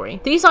inventory.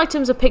 These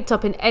items are picked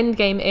up in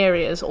endgame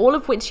areas, all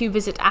of which you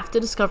visit after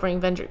discovering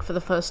Vendrick for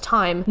the first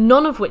time,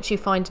 none of which you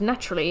find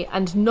naturally,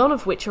 and none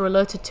of which are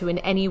alerted to in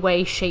any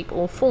way, shape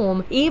or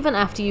form, even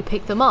after you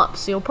pick them up,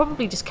 so you'll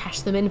probably just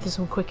cash them in for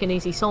some quick and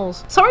easy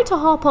souls. Sorry to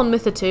harp on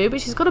Mitha too,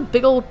 but she's got a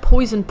big old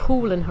poison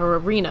pool in her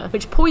arena,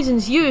 which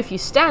poisons you if you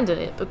stand in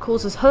it, but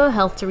causes her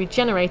health to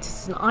regenerate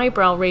at an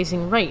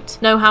eyebrow-raising rate.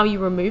 Know how you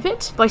remove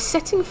it? By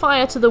setting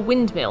fire to the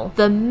windmill,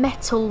 the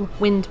metal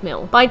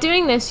windmill. By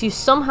doing this, you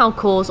somehow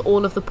cause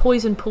all of the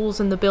poison pools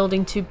in the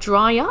building to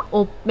dry up,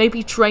 or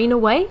maybe drain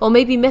away, or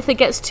maybe Mitha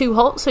gets too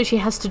hot so she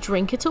has to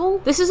drink it all.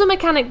 This is a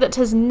mechanic that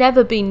has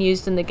never been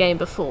used in the game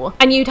before,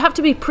 and you'd have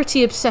to be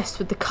pretty obsessed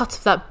with the cut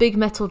of that big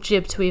metal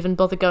jib to even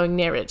bother going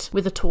near it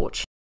with a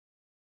torch.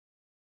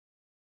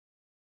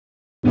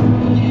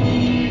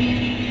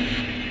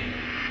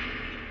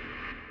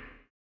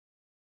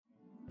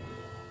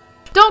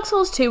 Dark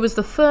Souls 2 was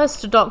the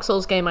first Dark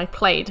Souls game I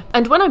played,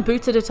 and when I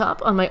booted it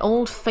up on my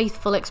old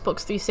faithful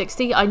Xbox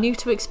 360, I knew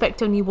to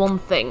expect only one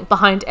thing.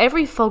 Behind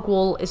every fog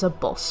wall is a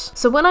boss.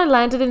 So when I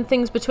landed in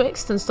Things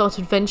Betwixt and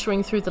started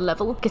venturing through the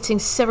level, getting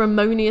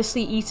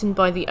ceremoniously eaten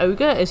by the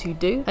ogre, as you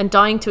do, and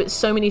dying to it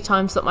so many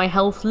times that my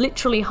health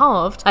literally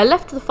halved, I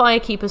left the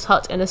Firekeeper's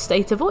hut in a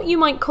state of what you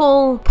might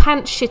call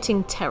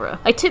pant-shitting terror.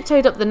 I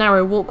tiptoed up the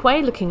narrow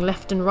walkway, looking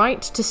left and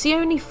right, to see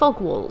only fog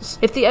walls.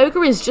 If the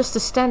ogre is just a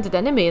standard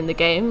enemy in the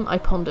game,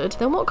 I pondered,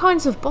 then what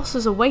kinds of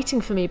bosses are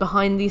waiting for me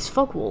behind these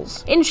fog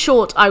walls? In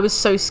short, I was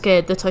so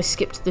scared that I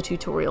skipped the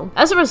tutorial.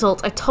 As a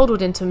result, I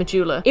toddled into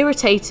Majula,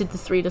 irritated the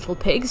three little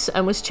pigs,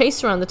 and was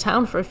chased around the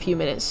town for a few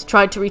minutes.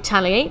 Tried to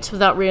retaliate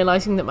without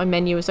realizing that my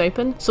menu was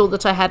open, saw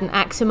that I had an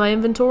axe in my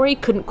inventory,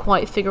 couldn't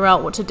quite figure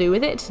out what to do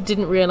with it,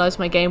 didn't realize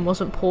my game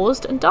wasn't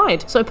paused, and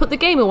died. So I put the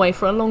game away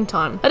for a long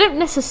time. I don't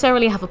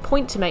necessarily have a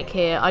point to make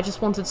here, I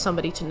just wanted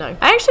somebody to know.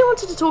 I actually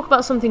wanted to talk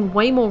about something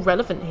way more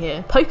relevant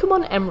here.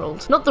 Pokemon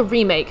Emerald. Not the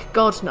remake,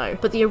 God no,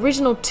 but the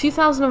original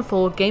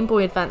 2004 Game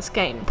Boy Advance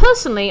game.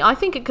 Personally, I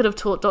think it could have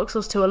taught Dark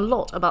Souls 2 a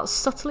lot about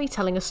subtly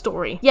telling a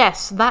story.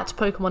 Yes, that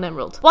Pokemon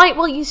Emerald. Why?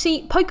 Well, you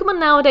see, Pokemon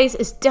nowadays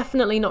is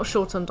definitely not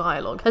short on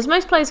dialogue. As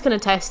most players can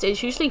attest,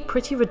 it's usually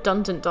pretty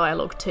redundant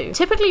dialogue too.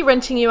 Typically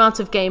wrenching you out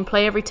of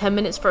gameplay every 10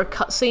 minutes for a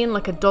cutscene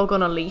like a dog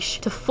on a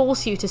leash to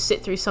force you to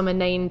sit through some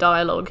inane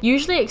dialogue.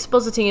 Usually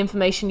expositing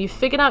information you've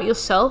figured out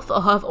yourself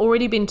or have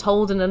already been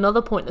told in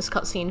another pointless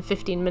cutscene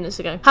 15 minutes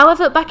ago.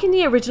 However, back in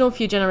the original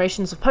few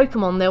generations of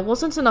Pokemon, there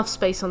wasn't enough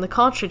space on the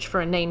cartridge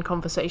for inane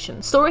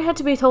conversation. Story had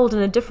to be told in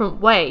a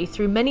different way,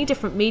 through many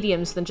different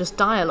mediums than just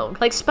dialogue,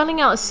 like spelling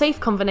out a safe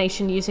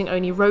combination using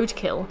only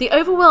roadkill. The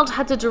overworld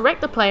had to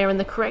direct the player in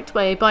the correct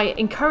way by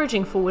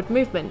encouraging forward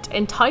movement,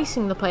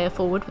 enticing the player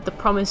forward with the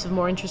promise of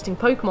more interesting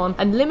Pokemon,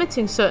 and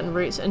limiting certain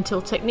routes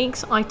until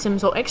techniques,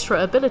 items, or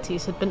extra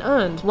abilities had been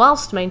earned,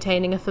 whilst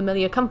maintaining a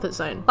familiar comfort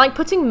zone. Like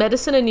putting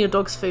medicine in your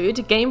dog's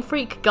food, Game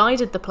Freak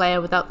guided the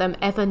player without them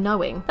ever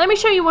knowing. Let me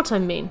show you what I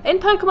mean. In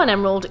Pokemon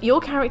Emerald,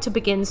 your character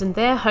begins in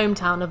their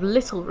hometown of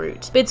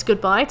Littleroot, bids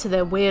goodbye to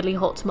their weirdly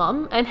hot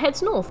mum, and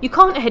heads north. You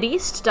can't head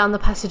east down the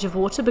passage of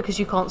water because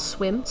you can't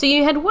swim, so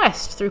you head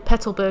west through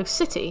Petalburg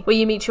City, where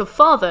you meet your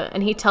father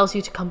and he tells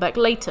you to come back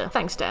later.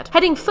 Thanks, Dad.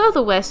 Heading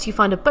further west, you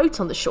find a boat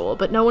on the shore,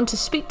 but no one to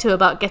speak to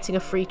about getting a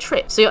free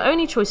trip, so your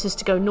only choice is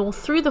to go north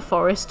through the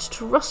forest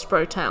to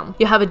Rustboro Town.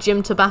 You have a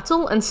gym to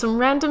battle, and some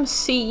random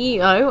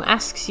CEO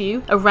asks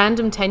you, a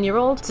random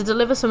 10-year-old, to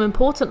deliver some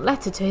important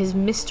letter to his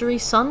mystery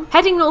son.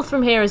 Heading north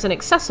from here is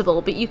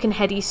inaccessible, but you can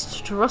head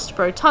east to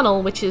Rustboro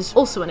Tunnel, which is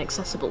also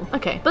inaccessible.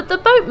 Okay, but the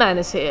boatman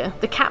is here.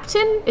 The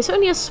captain? It's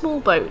only a small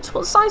boat.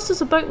 What size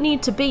does a boat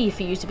need to be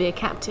for you to be a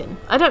captain?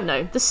 I don't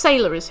know. The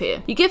sailor is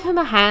here. You give him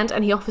a hand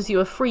and he offers you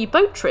a free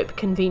boat trip,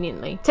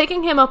 conveniently.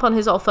 Taking him up on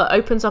his offer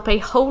opens up a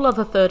whole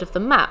other third of the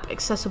map,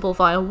 accessible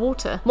via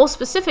water. More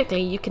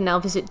specifically, you can now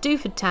visit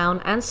Dewford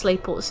Town and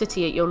Slayport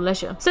City at your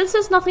leisure. Since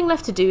there's nothing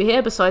left to do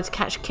here besides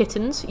catch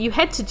kittens, you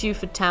head to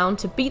Dewford Town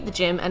to beat the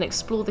gym and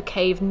explore the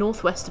cave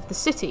northwest of the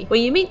city, where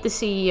you meet the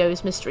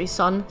CEO's mystery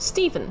son,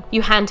 Stephen.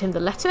 You hand him the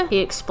letter, he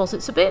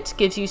exposits a bit,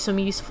 gives you some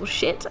useful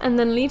shit, and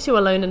then leaves you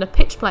alone in a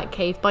pitch-black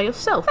cave by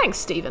yourself. Thanks,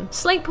 Stephen.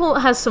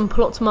 Slateport has some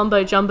plot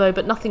mumbo-jumbo,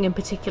 but nothing in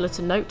particular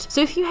to note,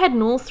 so if you head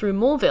north through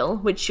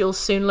Moorville, which you'll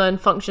soon learn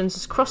functions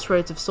as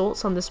crossroads of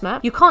sorts on this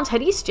map, you can't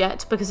head east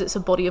yet because it's a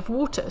body of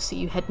water, so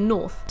you head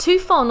north. Too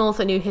far north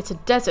and you hit a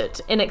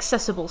desert,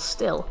 inaccessible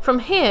still. From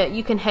here,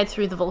 you can head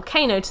through the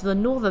volcano to the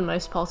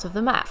northernmost part of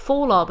the map,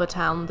 Fall Arbor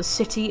Town, the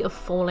city of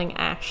falling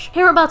ash.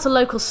 Hear about a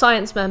local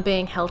science man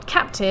being held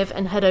captive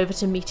and head over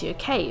to Meteor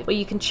Cave, where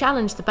you can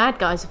challenge the bad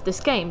guys of this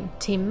game,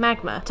 Team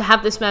Magma, to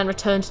have this man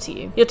returned to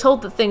you. You're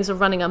told that things are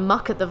running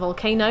amok at the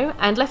volcano,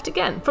 and left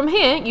again. From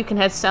here, you can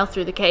head south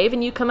through the cave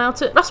and you come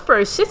out at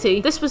Rustboro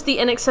City. This was the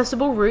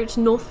inaccessible route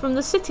north from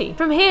the city.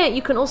 From here,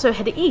 you can also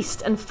head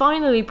east and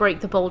finally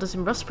break the boulders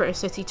in Rustboro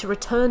City to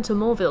return to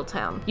Moorville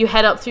Town. You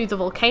head up through the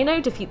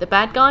volcano, defeat the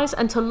bad guys,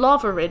 and to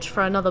Lava Ridge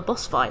for another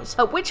boss fight,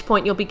 at which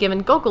point you'll be given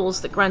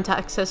goggles that grant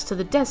access to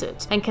the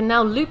desert, and can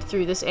now loop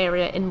through this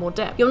area in more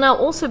depth. You'll now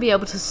also be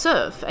able to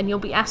surf, and you'll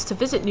be asked to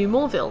visit New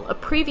Moorville, a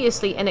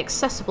previously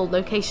inaccessible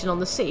location on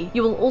the sea.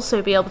 You will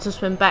also be able to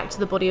swim back to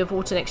the body of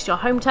water next to your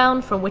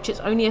hometown, from which it's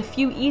only a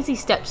few easy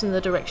steps in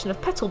the direction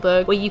of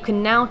Petalburg, where you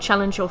can now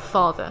challenge your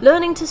father.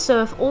 Learning to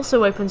surf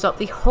also opens up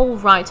the whole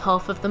right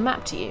half of the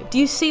map to you. Do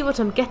you see what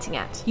I'm getting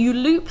at? You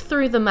loop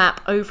through the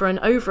map over and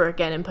over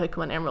again in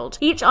Pokemon Emerald.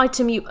 Each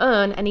item you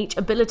earn and each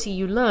ability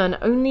you learn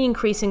only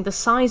increasing the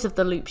size of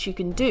the loops you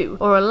can do,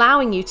 or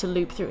allowing you to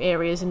loop through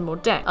areas in more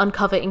depth,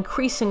 uncover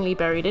increasingly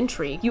buried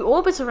intrigue. You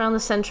orbit around the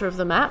center of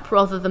the map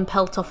rather than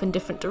pelt off in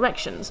different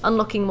directions,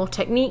 unlocking more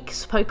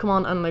techniques,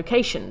 Pokemon, and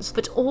locations,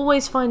 but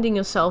always finding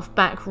yourself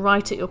back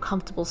right at your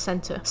comfortable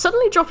center.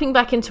 Suddenly dropping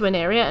back into an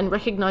area and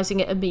recognizing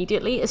it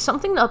immediately is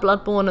something that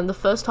Bloodborne and the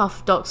first half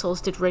of Dark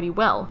Souls did really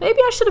well. Maybe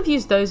I should have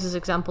used those as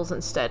examples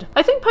instead.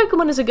 I think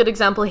Pokemon is a good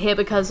example here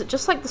because,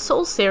 just like the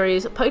Souls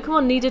series,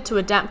 Pokemon needed to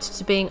adapt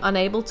to being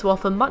unable to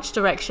offer much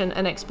direction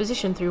and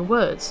exposition through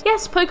words.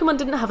 Yes, Pokemon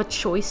didn't have a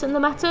choice in the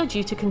matter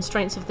due to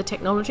constraints of the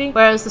technology,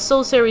 whereas the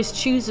Souls series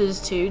chooses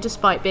to,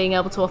 despite being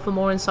able to offer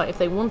more insight if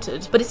they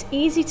wanted. But it's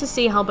easy to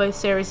see how both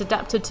series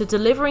adapted to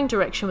delivering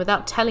direction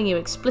without telling you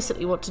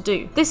explicitly what to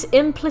do. This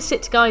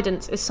implicit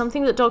guidance is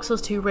something that Dark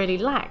Souls 2 really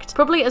lacked,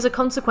 probably as a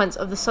consequence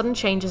of the sudden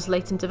changes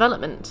late in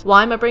development.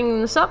 Why am I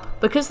bringing this up?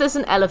 Because there's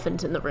an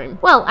elephant in the room.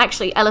 Well,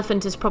 actually,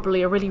 elephant is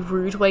probably a really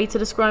rude way to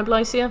describe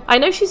Lycia. I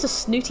know she's a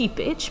snooty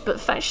bitch, but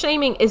fat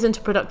shaming isn't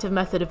a productive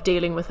method of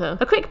dealing with her.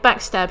 A quick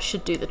backstab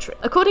should do the trick.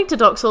 According to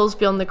Dark Souls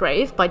Beyond the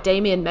Grave by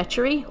Damien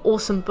Mechery,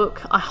 awesome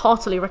book, I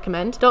heartily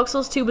recommend, Dark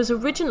Souls 2 was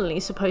originally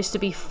supposed to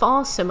be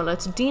far similar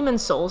to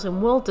Demon's Souls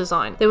in world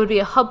design. There would be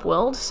a hub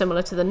world,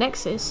 similar to the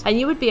Nexus, and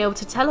you would be able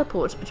to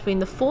teleport between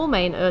the 4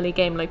 main early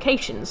game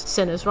locations,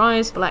 Sinner's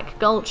Rise, Black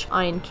Gulch,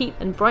 Iron Keep,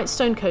 and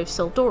Brightstone Cove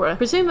Sildora,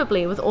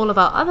 presumably with all of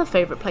our other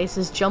favourite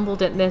places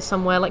jumbled in there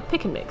somewhere like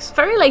Pick and Mix.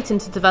 Very late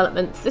into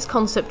development, this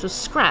concept was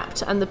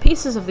scrapped, and the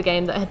pieces of the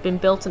game that had been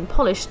built and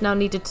polished now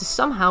needed to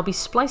somehow be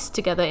spliced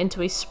together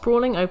into a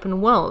sprawling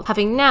open world,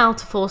 having now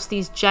to force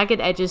these jagged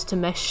edges to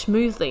mesh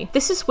smoothly.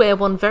 This is where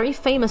one very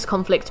famous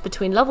conflict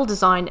between level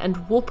design and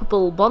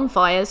warpable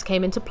bonfires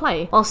came into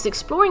play. Whilst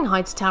exploring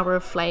Hyde's Tower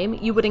of Flame,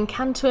 you would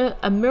encounter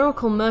a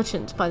miracle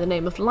merchant by the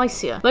name of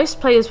Lycia. Most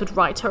players would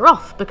write her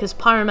off because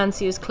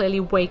pyromancy is clearly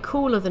way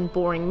cooler than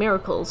boring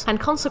miracles, and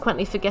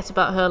consequently forget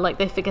about her like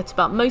they forget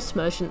about most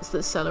merchants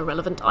that sell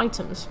irrelevant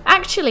items.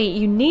 Actually,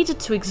 you needed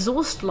to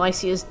exhaust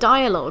Lycia's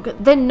dialogue,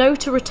 then know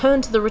to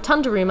return to the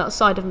Rotunda room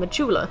outside of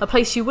Majula, a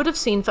place you would have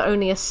seen for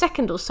only a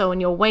second or so on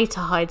your way to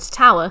Hyde's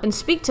Tower, and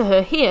speak to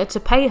her here to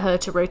pay her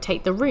to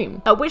rotate the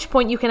room, at which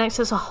point you can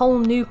access a whole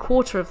new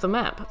quarter of the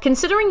map.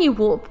 Considering you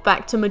warp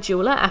back to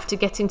Majula after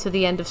getting to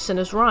the end of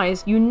Sinner's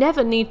Rise, you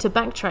never need to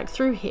backtrack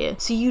through here,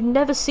 so you'd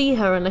never see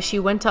her unless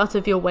you went out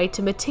of your way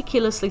to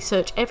meticulously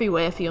search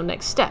everywhere for your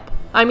next step.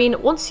 I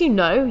mean, once you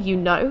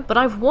know, but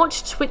I've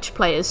watched Twitch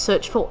players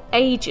search for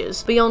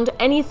ages, beyond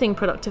anything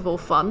productive or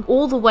fun,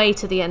 all the way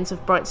to the ends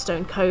of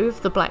Brightstone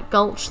Cove, the Black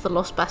Gulch, the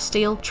Lost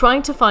Bastille,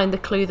 trying to find the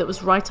clue that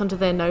was right under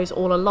their nose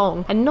all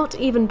along, and not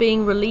even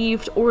being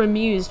relieved or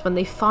amused when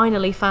they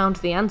finally found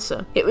the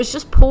answer. It was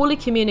just poorly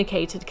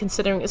communicated,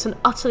 considering it's an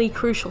utterly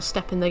crucial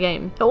step in the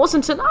game. It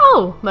wasn't an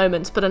oh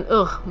moment, but an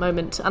ugh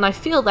moment, and I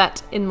feel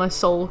that in my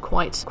soul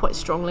quite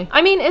strongly.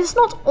 I mean, it's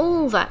not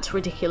all that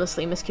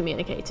ridiculously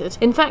miscommunicated.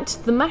 In fact,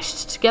 the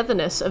mashed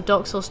togetherness of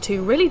Dark Souls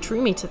 2 really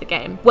drew me to the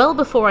game. Well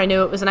before I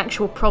knew it was an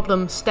actual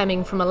problem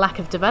stemming from a lack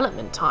of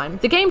development time,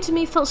 the game to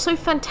me felt so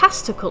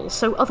fantastical,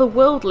 so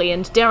otherworldly,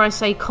 and dare I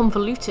say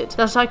convoluted,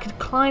 that I could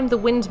climb the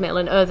windmill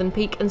in Earthen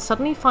Peak and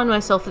suddenly find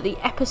myself at the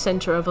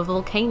epicenter of a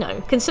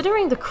volcano.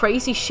 Considering the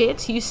crazy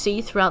shit you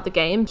see throughout the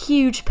game,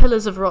 huge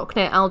pillars of rock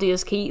near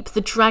Aldia's Keep,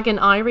 the Dragon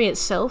Eyrie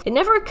itself, it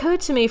never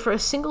occurred to me for a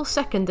single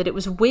second that it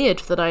was weird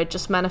that I had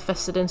just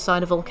manifested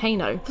inside a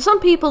volcano. For some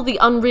people, the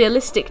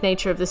unrealistic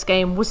nature of this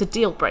game was a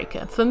deal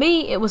breaker. For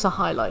me, it was a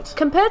highlight.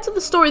 Compared to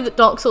the story that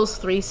Dark Souls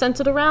 3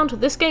 centered around,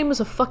 this game was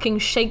a fucking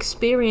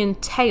Shakespearean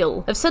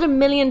tale. I've said a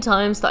million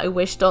times that I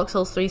wish Dark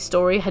Souls 3's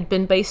story had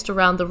been based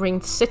around the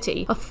Ringed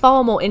City, a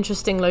far more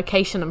interesting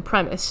location and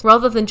premise,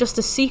 rather than just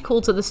a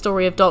sequel to the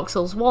story of Dark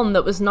Souls 1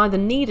 that was neither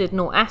needed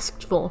nor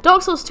asked for.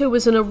 Dark Souls 2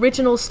 was an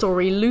original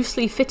story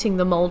loosely fitting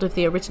the mold of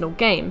the original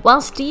game,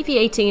 whilst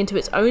deviating into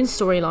its own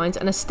storylines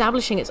and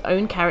establishing its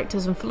own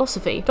characters and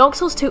philosophy. Dark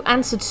Souls 2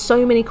 answered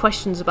so many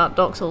questions about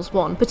Dark Souls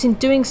 1, but in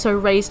doing so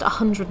raised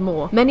 100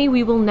 more, many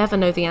we will never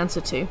know the answer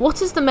to. What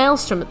is the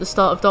Maelstrom at the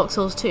start of Dark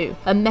Souls 2?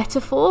 A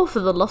metaphor for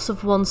the loss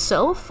of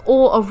oneself,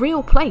 or a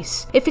real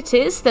place? If it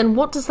is, then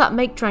what does that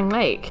make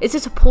Drangleic? Is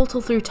it a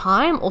portal through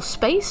time or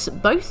space,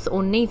 both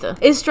or neither?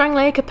 Is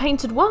Drangleic a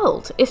painted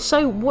world? If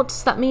so, what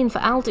does that mean for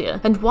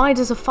Aldia? And why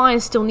does a fire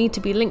still need to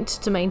be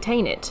linked to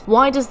maintain it?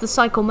 Why does the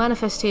cycle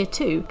manifest here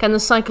too? Can the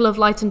cycle of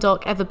light and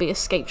dark ever be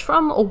escaped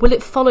from, or will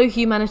it follow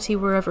humanity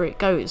wherever it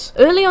goes?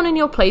 Early on in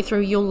your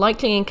playthrough, you'll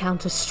likely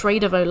encounter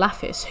Strader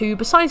Olafis, who,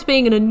 besides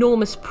being an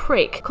enormous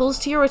prick, calls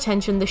to your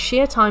attention the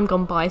sheer time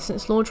gone by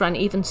since Lordran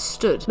even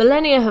stood.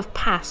 Millennia have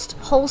passed,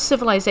 whole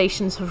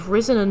civilizations have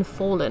risen and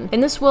fallen.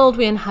 In this world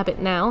we inhabit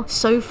now,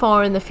 so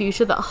far in the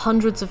future that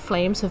hundreds of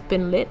flames have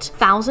been lit,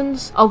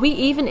 thousands, are we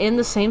even in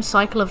the same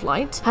cycle of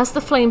light? Has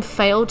the flame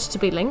failed to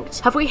be linked?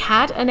 Have we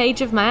had an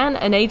age of man,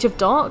 an age of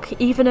dark,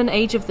 even an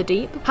age of the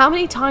deep? How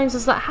many times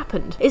has that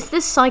happened? Is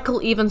this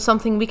cycle even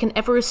something we can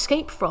ever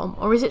escape from,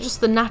 or is it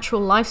just the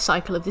natural life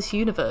cycle of this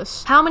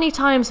universe? How many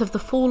times have the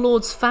Four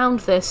Lords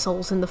found their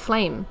souls in the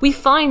flame? We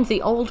find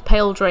the old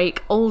Pale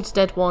Drake, old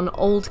Dead One,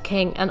 old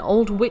King, and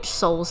old Witch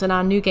souls in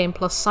our New Game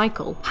Plus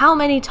cycle. How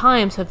many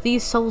times have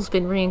these souls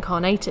been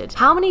reincarnated?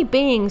 How many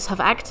beings have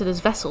acted as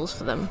vessels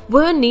for them?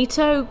 Were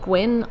Nito,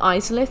 Gwyn,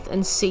 Islith,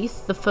 and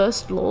Seath the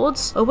first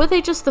lords, or were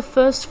they just the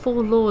first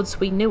four lords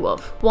we knew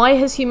of? Why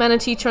has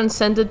humanity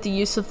transcended the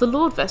use of the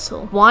Lord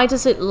Vessel? Why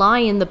does it lie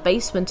in the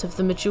basement of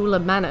the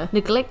Majula Manor,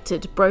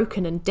 neglected,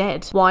 broken, and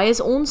dead? Why is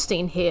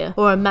Ornstein here?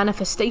 or a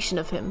manifestation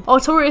of him?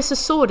 Artorias'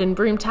 sword in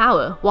Broom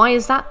Tower, why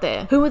is that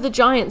there? Who are the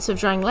giants of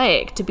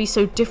Drangleic to be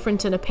so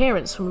different in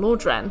appearance from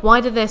Lordran?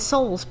 Why do their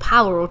souls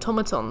power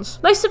automatons?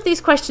 Most of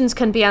these questions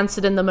can be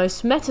answered in the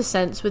most meta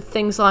sense with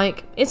things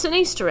like, it's an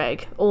Easter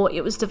egg, or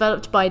it was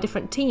developed by a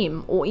different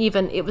team, or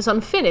even it was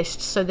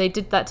unfinished so they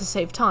did that to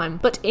save time.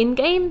 But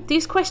in-game,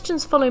 these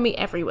questions follow me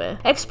everywhere.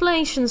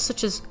 Explanations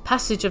such as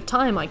passage of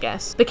time, I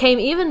guess, became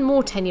even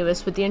more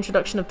tenuous with the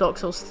introduction of Dark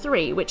Souls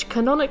 3, which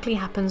canonically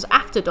happens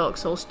after Dark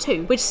Souls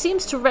 2, which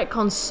seems to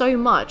retcon so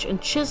much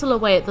and chisel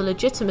away at the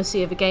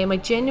legitimacy of a game I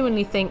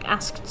genuinely think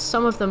asked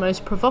some of the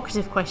most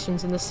provocative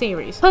questions in the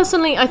series.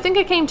 Personally, I think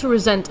I came to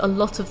resent a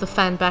lot of the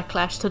fan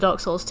backlash to Dark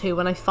Souls 2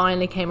 when I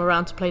finally came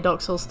around to play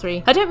Dark Souls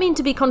 3. I don't mean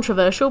to be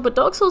controversial, but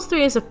Dark Souls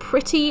 3 is a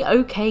pretty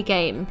okay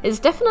game. It's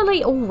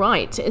definitely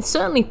alright, it's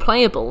certainly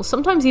playable,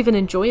 sometimes even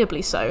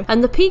enjoyably so,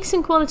 and the peaks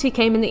in quality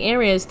came in the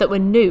areas that were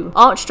new.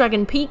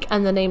 Archdragon Peak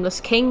and the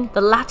Nameless King,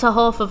 the latter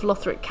half of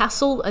Lothric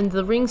Castle, and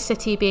the Ring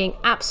City being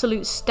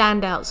absolute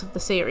standouts of the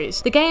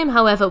series. The game,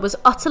 however, was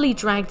utterly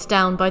dragged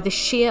down by the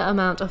sheer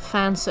amount of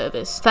fan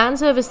service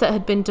that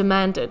had been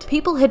demanded.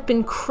 People had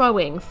been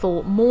crowing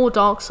for more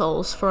Dark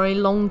Souls for a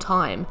long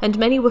time, and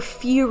many were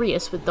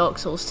furious with Dark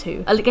Souls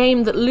 2, a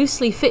game that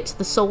loosely fit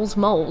the Souls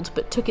mold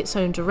but took its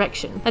own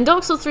direction. And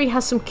Dark Souls 3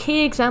 has some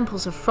key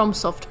examples of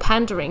FromSoft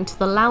pandering to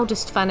the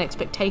loudest fan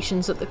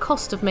expectations at the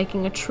cost of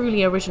making a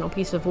truly original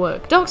piece of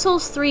work. Dark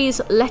Souls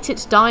 3's Let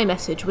It Die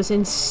message was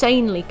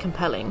insanely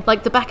compelling,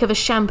 like the back of a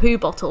shampoo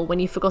bottle when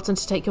you've forgotten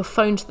to take your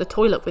phone to the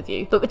toilet with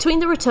you. But between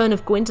the return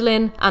of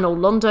Gwyndolin, Anor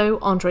Londo,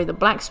 Andre the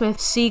Blacksmith,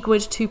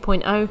 Siegward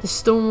 2.0, the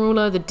Storm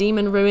Ruler, the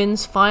Demon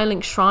Ruins,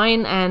 Firelink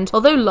Shrine, and,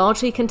 although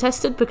largely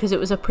contested because it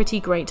was a pretty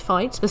great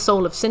fight, the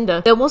Soul of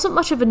Cinder, there wasn't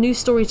much of a new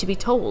story to be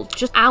told,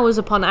 just hours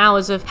upon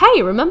hours of,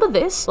 hey, remember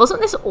this?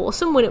 Wasn't this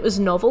awesome when it was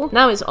novel?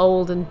 Now it's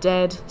old and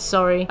dead,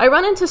 sorry. I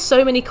run into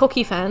so many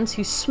cocky fans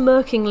who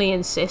smirkingly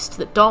insist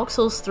that Dark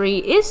Souls 3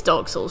 is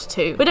Dark Souls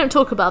 2. We don't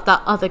talk about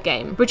that other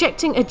game,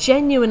 rejecting a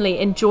genuinely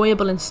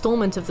enjoyable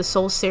installment of the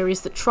Souls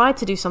series that tried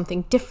to do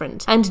something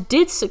different, and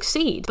did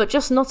succeed, but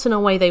just not in a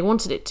way they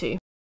wanted it to.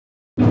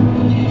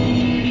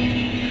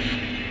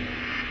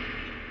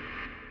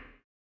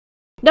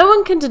 No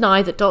one can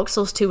deny that Dark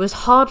Souls 2 was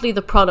hardly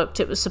the product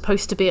it was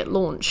supposed to be at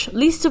launch,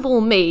 least of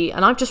all me,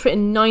 and I've just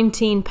written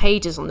 19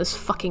 pages on this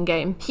fucking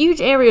game.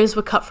 Huge areas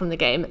were cut from the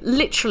game,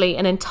 literally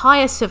an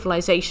entire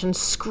civilization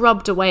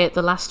scrubbed away at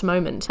the last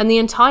moment, and the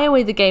entire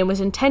way the game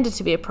was intended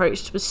to be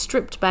approached was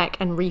stripped back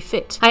and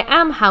refit. I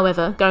am,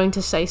 however, going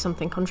to say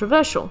something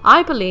controversial.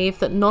 I believe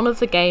that none of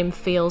the game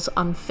feels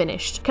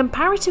unfinished.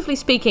 Comparatively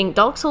speaking,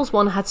 Dark Souls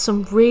 1 had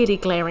some really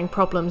glaring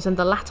problems in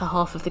the latter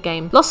half of the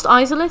game. Lost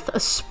Izalith, a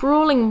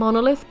sprawling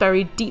monolith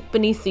buried deep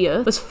beneath the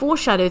earth, was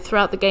foreshadowed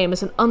throughout the game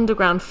as an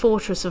underground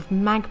fortress of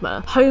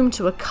magma, home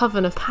to a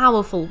coven of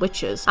powerful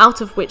witches, out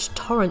of which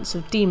torrents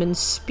of demons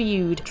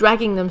spewed,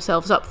 dragging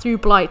themselves up through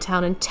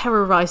Blighttown and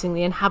terrorizing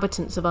the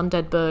inhabitants of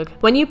Undead Burg.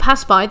 When you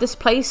pass by this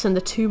place and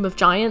the Tomb of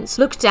Giants,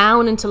 look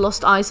down into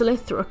Lost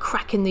Izalith through a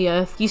crack in the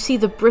earth, you see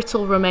the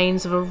brittle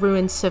remains of a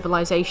ruined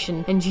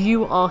civilization, and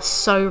you are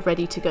so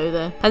ready to go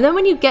there. And then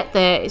when you get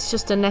there, it's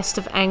just a nest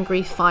of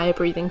angry,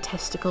 fire-breathing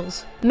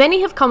testicles.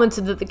 Many have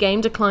commented that the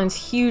game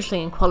declines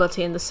hugely in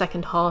quality in the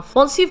second half.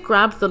 Once you've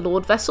grabbed the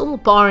Lord Vessel,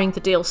 barring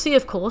the DLC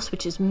of course,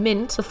 which is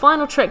mint, the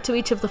final trek to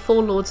each of the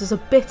four lords is a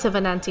bit of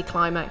an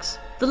anticlimax.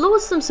 The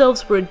lords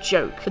themselves were a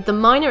joke, with the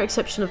minor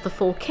exception of the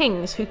four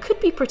kings, who could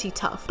be pretty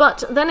tough.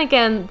 But then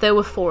again, there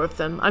were four of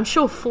them. I'm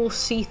sure four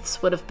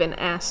Seaths would have been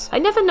ass. I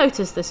never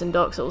noticed this in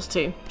Dark Souls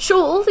 2.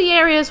 Sure, all the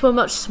areas were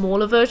much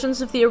smaller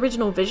versions of the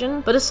original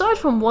vision, but aside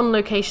from one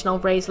location I'll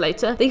raise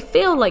later, they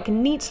feel like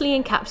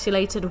neatly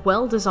encapsulated,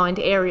 well-designed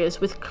areas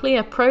with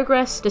clear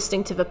progress,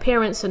 distinctive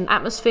appearance and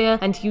atmosphere,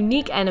 and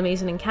unique enemies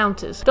and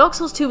encounters. Dark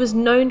Souls 2 was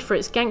known for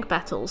its gank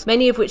battles,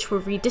 many of which were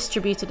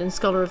redistributed in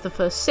Scholar of the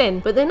First Sin,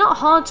 but they're not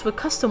hard to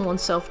accustom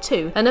oneself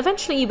to, and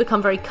eventually you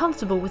become very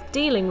comfortable with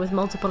dealing with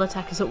multiple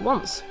attackers at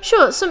once.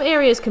 Sure, some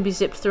areas can be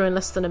zipped through in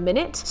less than a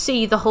minute,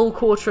 see the whole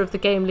quarter of the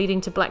game leading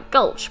to Black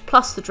Gulch,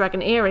 plus the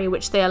Dragon Eyrie,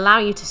 which they allow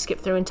you to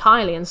skip through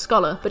entirely in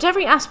Scholar, but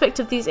every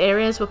aspect of these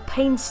areas were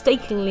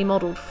painstakingly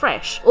modelled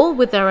fresh, all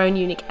with their own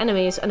unique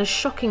enemies and a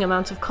shocking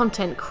amount of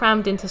content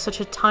crammed into such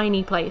a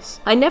tiny place.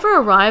 I never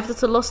arrived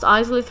at a Lost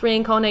Izalith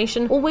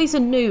reincarnation, always a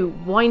new,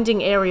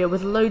 winding area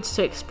with loads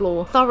to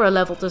explore, thorough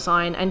level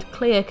design, and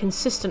clear,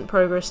 consistent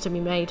progress to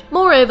be made.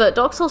 Moreover,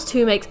 Dark Souls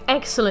 2 makes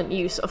excellent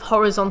use of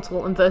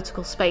horizontal and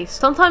vertical space,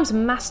 sometimes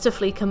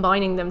masterfully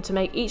combining them to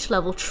make each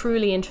level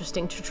truly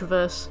interesting to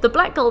traverse. The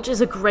Black Gulch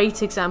is a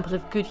great example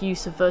of good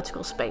use of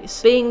vertical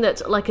space, being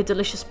that, like a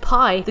delicious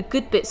pie, the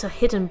good bits are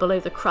hidden below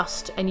the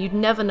crust, and you'd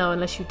never know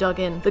unless you dug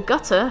in. The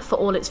gutter, for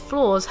all its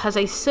flaws, has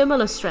a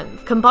similar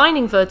strength,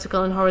 combining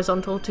vertical and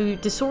horizontal to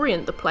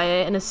disorient the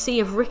player in a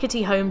sea of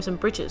rickety homes and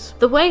bridges.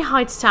 The way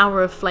Hyde's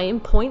Tower of Flame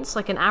points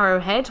like an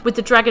arrowhead, with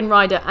the Dragon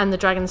Rider and the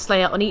Dragon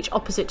Slayer on each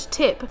opposite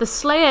tip, the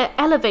Slayer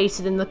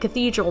elevated in the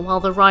cathedral while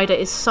the rider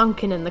is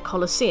sunken in the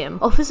Colosseum,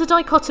 offers a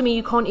dichotomy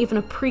you can't even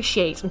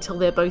appreciate until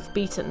they're both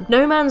beaten.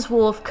 No Man's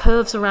Wharf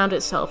curves around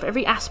itself,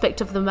 every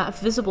aspect of the map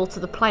visible to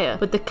the player,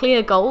 with the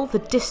clear goal, the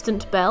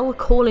distant bell,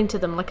 calling to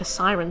them like a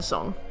siren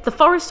song. The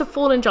Forest of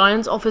Fallen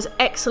Giants offers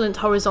excellent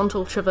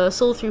horizontal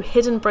traversal through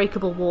hidden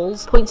breakable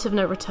walls, points of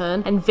no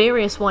return, and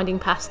various winding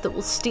paths that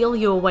will steal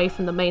you away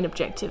from the main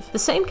objective. The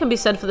same can be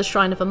said for the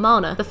Shrine of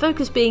Amana, the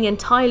focus being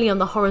entirely on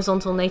the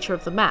horizontal nature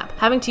of the map,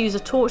 having to use a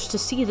torch to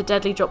see the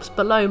deadly drops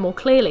below more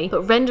clearly,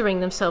 but rendering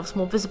themselves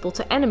more visible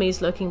to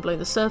enemies lurking below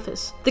the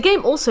surface. The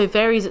game also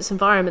varies its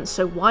environments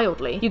so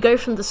wildly. You go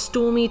from the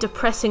stormy,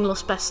 depressing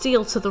Los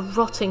Bastille to the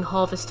rotting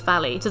Harvest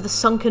Valley, to the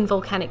sunken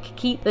volcanic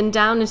keep, then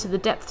down into the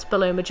depths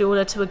below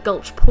Majula to a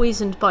gulch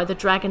poisoned by the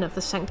dragon of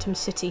the Sanctum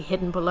City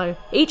hidden below.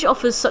 Each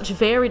offers such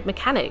varied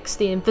mechanics,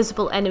 the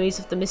invisible enemies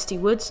of the Misty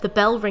Woods, the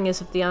bell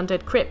ringers of the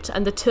Undead Crypt,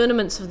 and the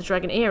tournaments of the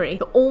Dragon Eyrie.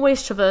 You're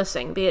always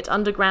traversing, be it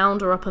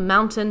underground or up a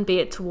mountain, be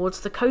it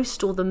towards the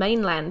coast or the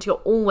mainland,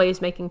 you're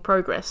always making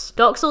progress.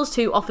 Dark Souls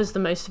 2 offers the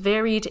most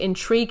varied,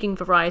 intriguing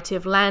variety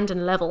of land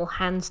and level,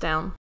 hands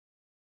down.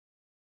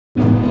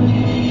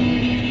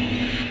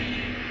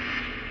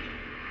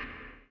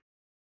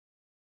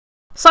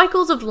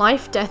 Cycles of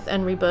life, death,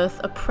 and rebirth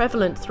are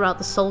prevalent throughout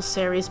the Souls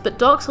series, but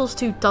Dark Souls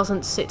 2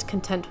 doesn't sit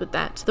content with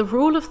that. The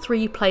rule of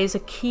 3 plays a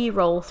key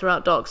role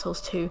throughout Dark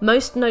Souls 2,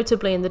 most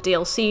notably in the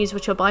DLCs,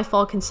 which are by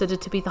far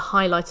considered to be the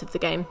highlight of the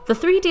game. The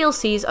 3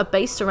 DLCs are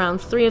based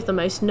around 3 of the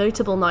most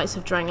notable knights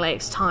of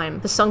Drangleic's time.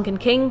 The Sunken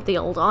King, the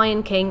Old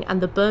Iron King, and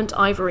the Burnt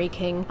Ivory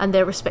King, and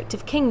their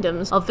respective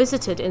kingdoms are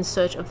visited in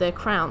search of their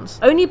crowns.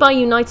 Only by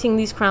uniting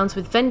these crowns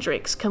with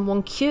Vendrix can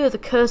one cure the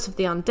curse of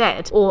the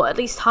undead, or at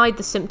least hide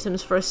the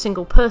symptoms for a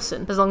single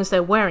person, as long as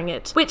they're wearing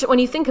it, which, when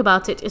you think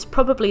about it, is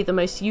probably the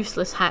most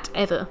useless hat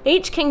ever.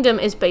 Each kingdom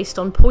is based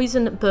on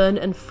poison, burn,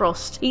 and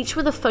frost, each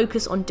with a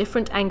focus on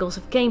different angles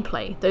of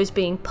gameplay, those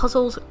being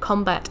puzzles,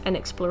 combat, and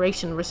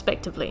exploration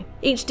respectively.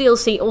 Each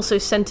DLC also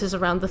centers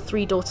around the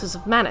 3 daughters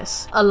of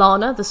Manus: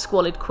 Alana, the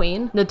Squalid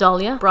Queen,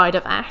 Nadalia, Bride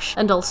of Ash,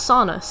 and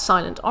Ulsana,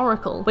 Silent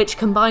Oracle, which,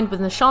 combined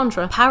with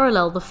Nashandra,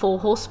 parallel the 4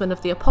 horsemen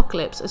of the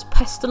apocalypse as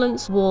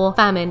pestilence, war,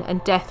 famine,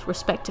 and death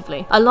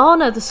respectively.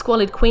 Alana, the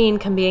Squalid Queen,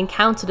 can be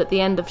encountered at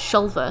the end of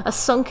Shulver, a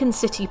sunken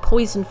city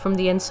poisoned from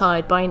the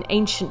inside by an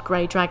ancient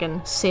grey dragon,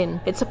 Sin.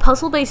 It's a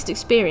puzzle-based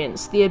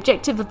experience. The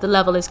objective of the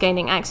level is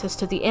gaining access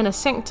to the inner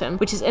sanctum,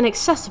 which is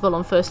inaccessible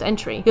on first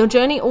entry. Your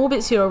journey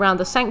orbits you around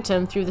the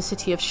sanctum through the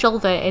city of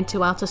Shulver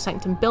into outer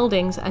sanctum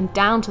buildings and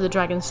down to the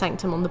dragon's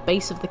sanctum on the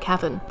base of the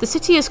cavern. The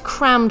city is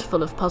crammed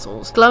full of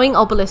puzzles. Glowing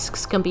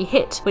obelisks can be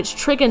hit, which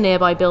trigger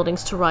nearby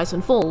buildings to rise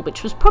and fall,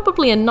 which was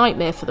probably a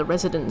nightmare for the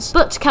residents,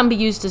 but can be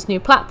used as new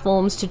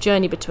platforms to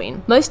journey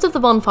between. Most of the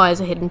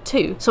bonfires are hidden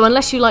too, so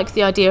unless you like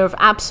the idea of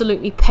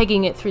absolutely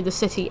pegging it through the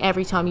city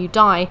every time you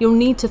die, you'll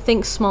need to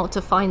think smart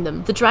to find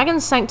them. The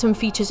Dragon's Sanctum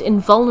features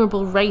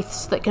invulnerable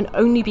wraiths that can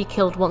only be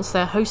killed once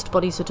their host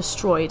bodies are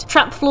destroyed,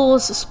 trap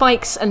floors,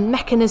 spikes, and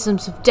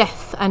mechanisms of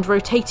death, and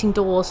rotating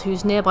doors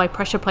whose nearby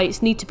pressure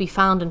plates need to be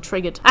found and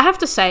triggered. I have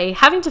to say,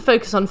 having to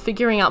focus on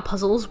figuring out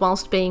puzzles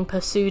whilst being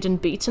pursued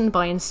and beaten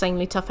by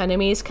insanely tough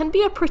enemies can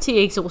be a pretty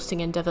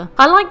exhausting endeavour.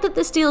 I like that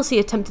this DLC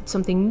attempted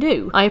something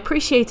new. I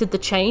appreciated the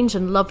change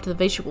and loved the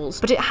visuals,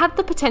 but it had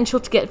the potential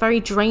to get very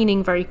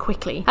draining very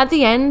quickly. At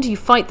the end, you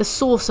fight the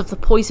source of the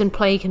poison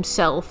plague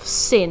himself,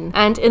 Sin,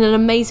 and in an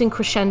amazing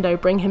crescendo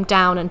bring him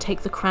down and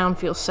take the crown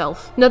for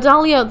yourself.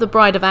 Nadalia, the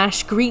Bride of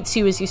Ash, greets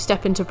you as you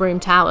step into Broom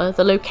Tower,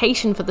 the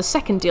location for the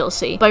second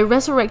DLC, by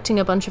resurrecting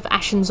a bunch of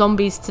ashen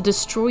zombies to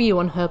destroy you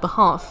on her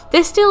behalf.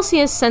 This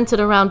DLC is centered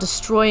around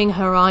destroying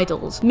her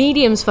idols,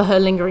 mediums for her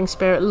lingering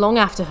spirit long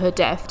after her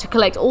death, to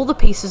collect all the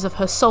pieces of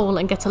her soul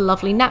and get a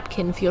lovely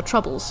napkin for your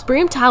troubles.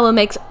 Broom Tower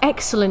makes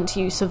excellent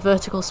use of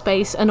vertical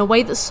space in a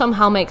way that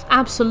somehow makes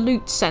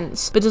absolute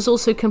sense, but is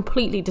also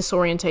completely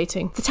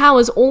disorientating. The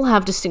towers all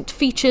have distinct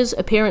features,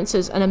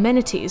 appearances, and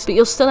amenities, but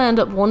you'll still end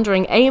up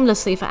wandering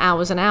aimlessly for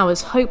hours and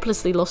hours,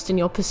 hopelessly lost in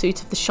your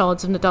pursuit of the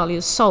shards of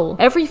Nadalia's soul.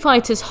 Every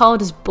fight is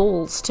hard as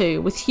balls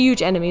too, with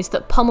huge enemies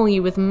that pummel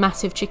you with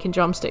massive chicken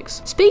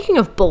drumsticks. Speaking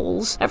of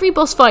balls, every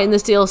boss fight in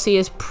this DLC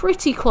is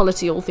pretty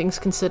quality, all things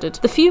considered.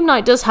 The Fume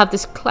Knight does have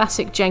this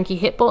classic janky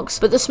hitbox,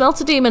 but the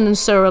Smelter Demon and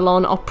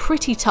Suralon are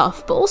pretty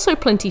tough, but also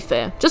plenty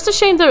fair. Just a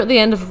shame they're at the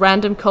end of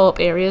random co-op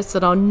areas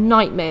that are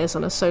nightmares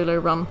on a solo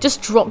run.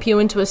 Just drop you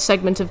into a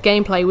segment of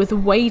gameplay with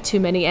way too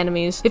many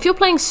enemies. If you're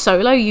playing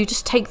solo, you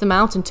just take them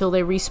out until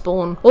they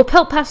respawn, or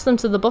pelt past them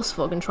to the boss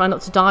fog and try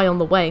not to die on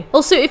the way.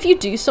 Also, if you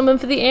do summon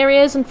for the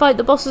areas and fight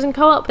the bosses in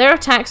co-op, their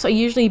attacks are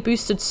usually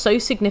boosted so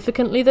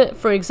significantly that,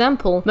 for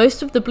example,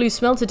 most of the Blue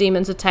Smelter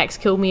Demon's attacks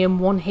killed me in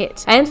one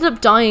hit. I ended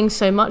up dying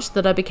so much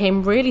that I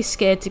became really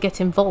scared to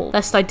get involved,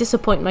 lest I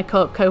disappoint my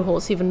co-op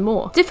cohorts even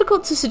more.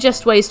 Difficult to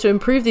suggest ways to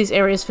improve these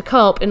areas for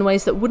co-op in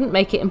ways that wouldn't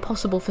make it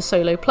impossible for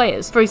solo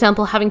players, for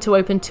example having to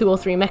open 2 or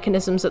 3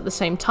 mechanisms at the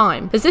same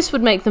time, as this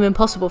would make them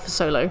impossible for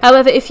solo.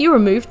 However, if you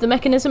removed the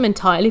mechanism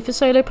entirely for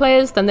solo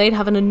players, then they'd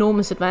have an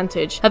enormous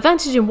advantage.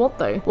 Advantage in what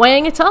though?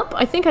 Weighing it up,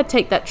 I think I'd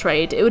take that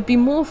trade. It would be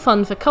more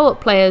fun for co-op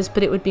players,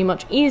 but it would be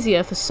much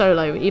easier for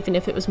solo, even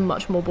if it was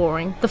much more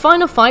boring. The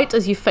final fight,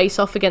 as you face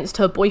off against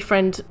her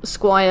boyfriend,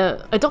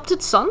 squire,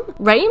 adopted son?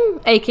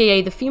 Raim,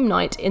 aka the Fume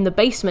Knight, in the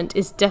basement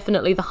is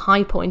definitely the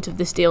high point of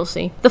this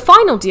DLC. The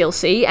final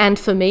DLC, and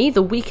for me,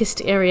 the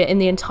weakest area in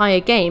the entire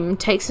game,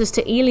 takes us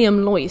to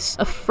Elium Lois,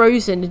 a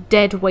frozen,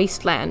 dead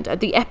wasteland, at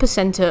the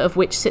epicenter of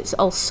which sits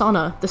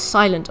Alsana, the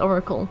Silent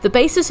Oracle. The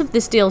basis of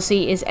this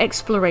DLC is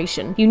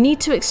exploration. You need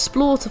to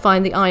explore to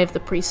find the Eye of the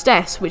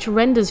Priestess, which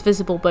renders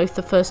visible both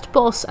the first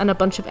boss and a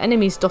bunch of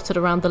enemies dotted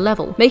around the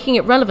level, making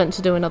it relevant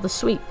to do another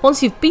sweep.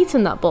 Once you've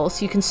beaten that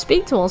boss, you can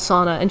speak to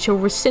Alsana and she'll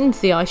rescind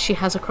the ice she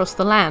has across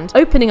the land,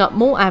 opening up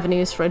more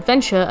avenues for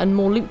adventure and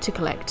more loot to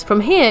collect.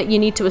 From here, you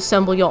need to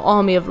assemble your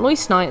army of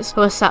Lois Knights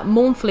who are sat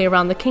mournfully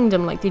around the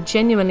kingdom like they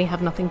genuinely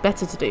have nothing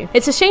better to do.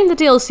 It's a shame the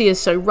DLC is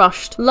so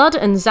rushed. Lud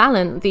and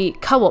Zalin, the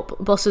co-op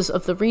bosses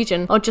of the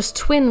region, are just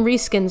twin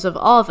reskins of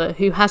Ava,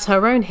 who has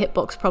her own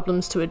hitbox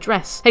problems to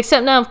address.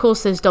 Except now, of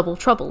course, there's double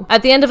trouble.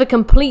 At the end of a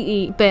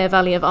completely bare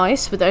valley of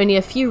ice, with only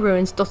a few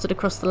ruins dotted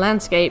across the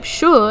landscape,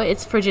 sure,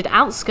 it's frigid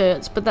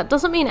outskirts, but that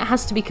doesn't mean it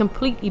has to be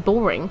completely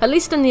boring. At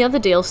least in the other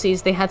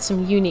DLCs, they had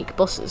some unique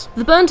bosses.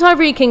 The Burnt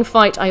Ivory King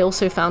fight I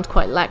also found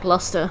quite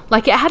lackluster.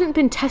 Like, it hadn't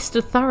been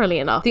tested thoroughly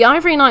enough. The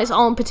Ivory Knights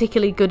aren't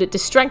particularly good at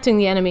distracting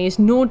the enemies,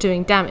 nor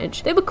doing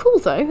damage. They were cool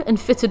though, and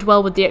fitted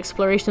well with the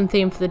exploration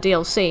theme for the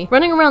DLC.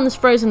 Running around this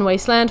frozen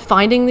wasteland,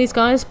 finding these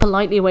guys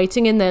politely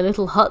waiting in their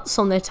little huts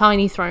on their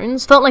tiny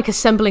thrones, felt like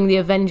assembling the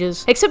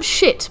Avengers. Except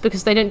shit,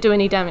 because they don't do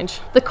any damage.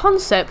 The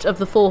concept of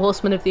the 4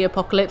 Horsemen of the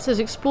Apocalypse is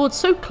explored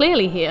so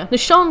clearly here.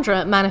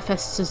 Nashandra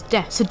manifests as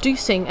death,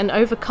 seducing and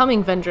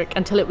overcoming Vendrick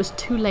until it was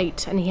too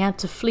late and he had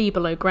to flee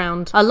below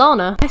ground.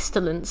 Alana,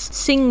 Pestilence,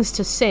 sings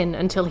to sin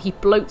until he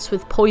bloats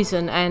with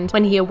poison and,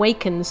 when he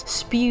awakens,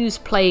 spews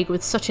plague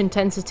with such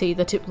intensity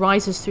that it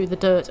rises through the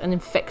dirt and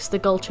infects the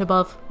gulch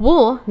above.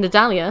 War,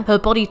 Nadalia, her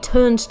body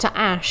turned to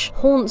ash,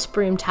 haunts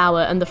Broom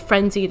Tower and the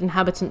frenzied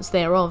inhabitants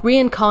thereof,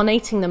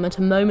 reincarnating them at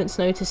a moment's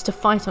notice to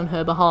fight on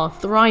her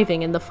behalf,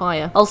 thriving in the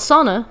fire.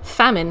 Alsana,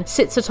 Famine,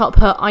 sits atop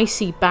her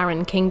icy,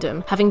 barren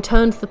kingdom, having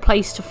turned the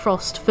place to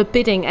frost,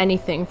 forbidding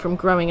anything from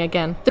growing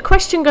again. The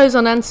question goes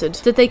unanswered.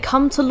 Did they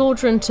come to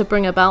Lordran to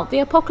bring about the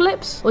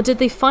apocalypse? Or did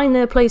they find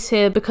their place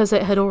here because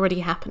it had already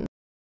happened?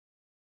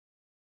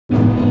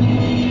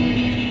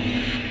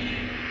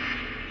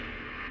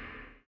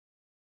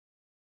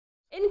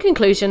 In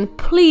conclusion,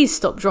 please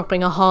stop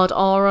dropping a hard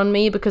R on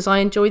me because I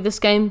enjoyed this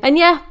game. And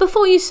yeah,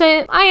 before you say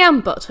it, I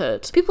am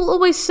butthurt. People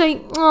always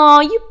say, "Aw,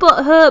 you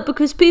butthurt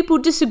because people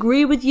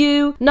disagree with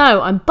you."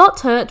 No, I'm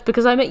butthurt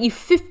because I met you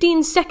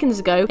 15 seconds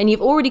ago and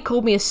you've already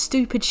called me a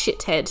stupid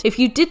shithead. If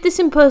you did this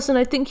in person,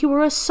 I'd think you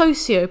were a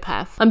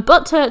sociopath. I'm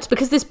butthurt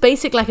because this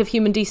basic lack of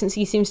human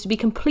decency seems to be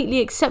completely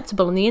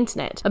acceptable on the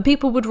internet, and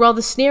people would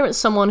rather sneer at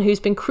someone who's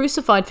been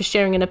crucified for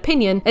sharing an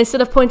opinion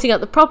instead of pointing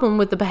out the problem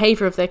with the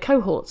behaviour of their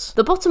cohorts.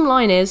 The bottom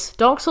line is,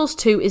 Dark Souls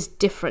 2 is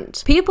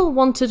different. People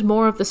wanted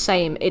more of the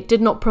same. It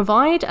did not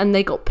provide and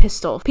they got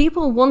pissed off.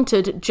 People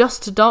wanted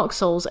just Dark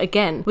Souls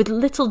again, with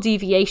little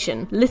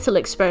deviation, little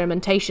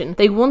experimentation.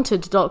 They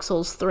wanted Dark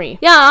Souls 3.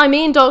 Yeah, I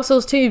mean, Dark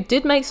Souls 2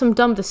 did make some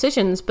dumb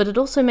decisions, but it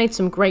also made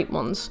some great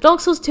ones. Dark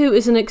Souls 2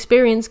 is an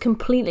experience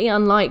completely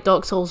unlike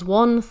Dark Souls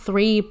 1,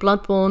 3,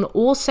 Bloodborne,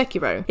 or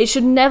Sekiro. It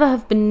should never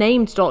have been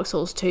named Dark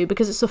Souls 2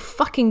 because it's a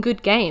fucking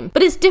good game.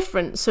 But it's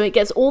different, so it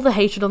gets all the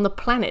hatred on the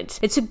planet.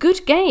 It's a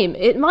good game.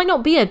 It might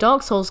not be a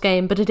Dark Souls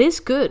game, but it is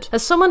good.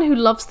 As someone who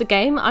loves the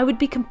game, I would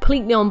be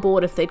completely on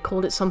board if they'd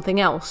called it something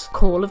else.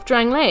 Call of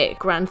Drangleic,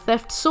 Grand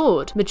Theft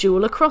Sword,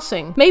 Majula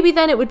Crossing. Maybe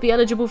then it would be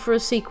eligible for a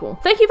sequel.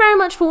 Thank you very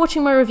much for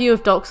watching my review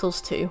of Dark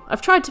Souls 2.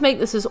 I've tried to make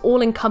this as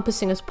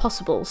all-encompassing as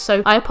possible,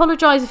 so I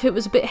apologise if it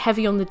was a bit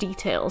heavy on the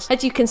details.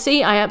 As you can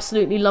see, I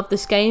absolutely love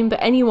this game, but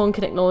anyone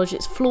can acknowledge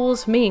its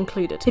flaws, me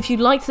included. If you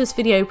liked this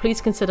video,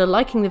 please consider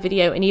liking the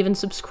video and even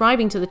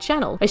subscribing to the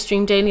channel. I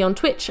stream daily on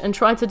Twitch and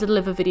try to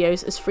deliver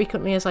videos as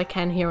frequently as I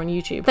can here on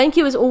YouTube. Thank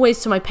you as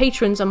always to my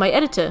patrons and my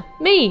editor,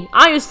 me!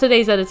 I was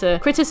today's editor.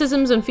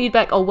 Criticisms and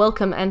feedback are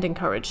welcome and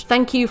encouraged.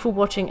 Thank you for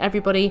watching,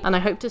 everybody, and I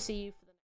hope to see you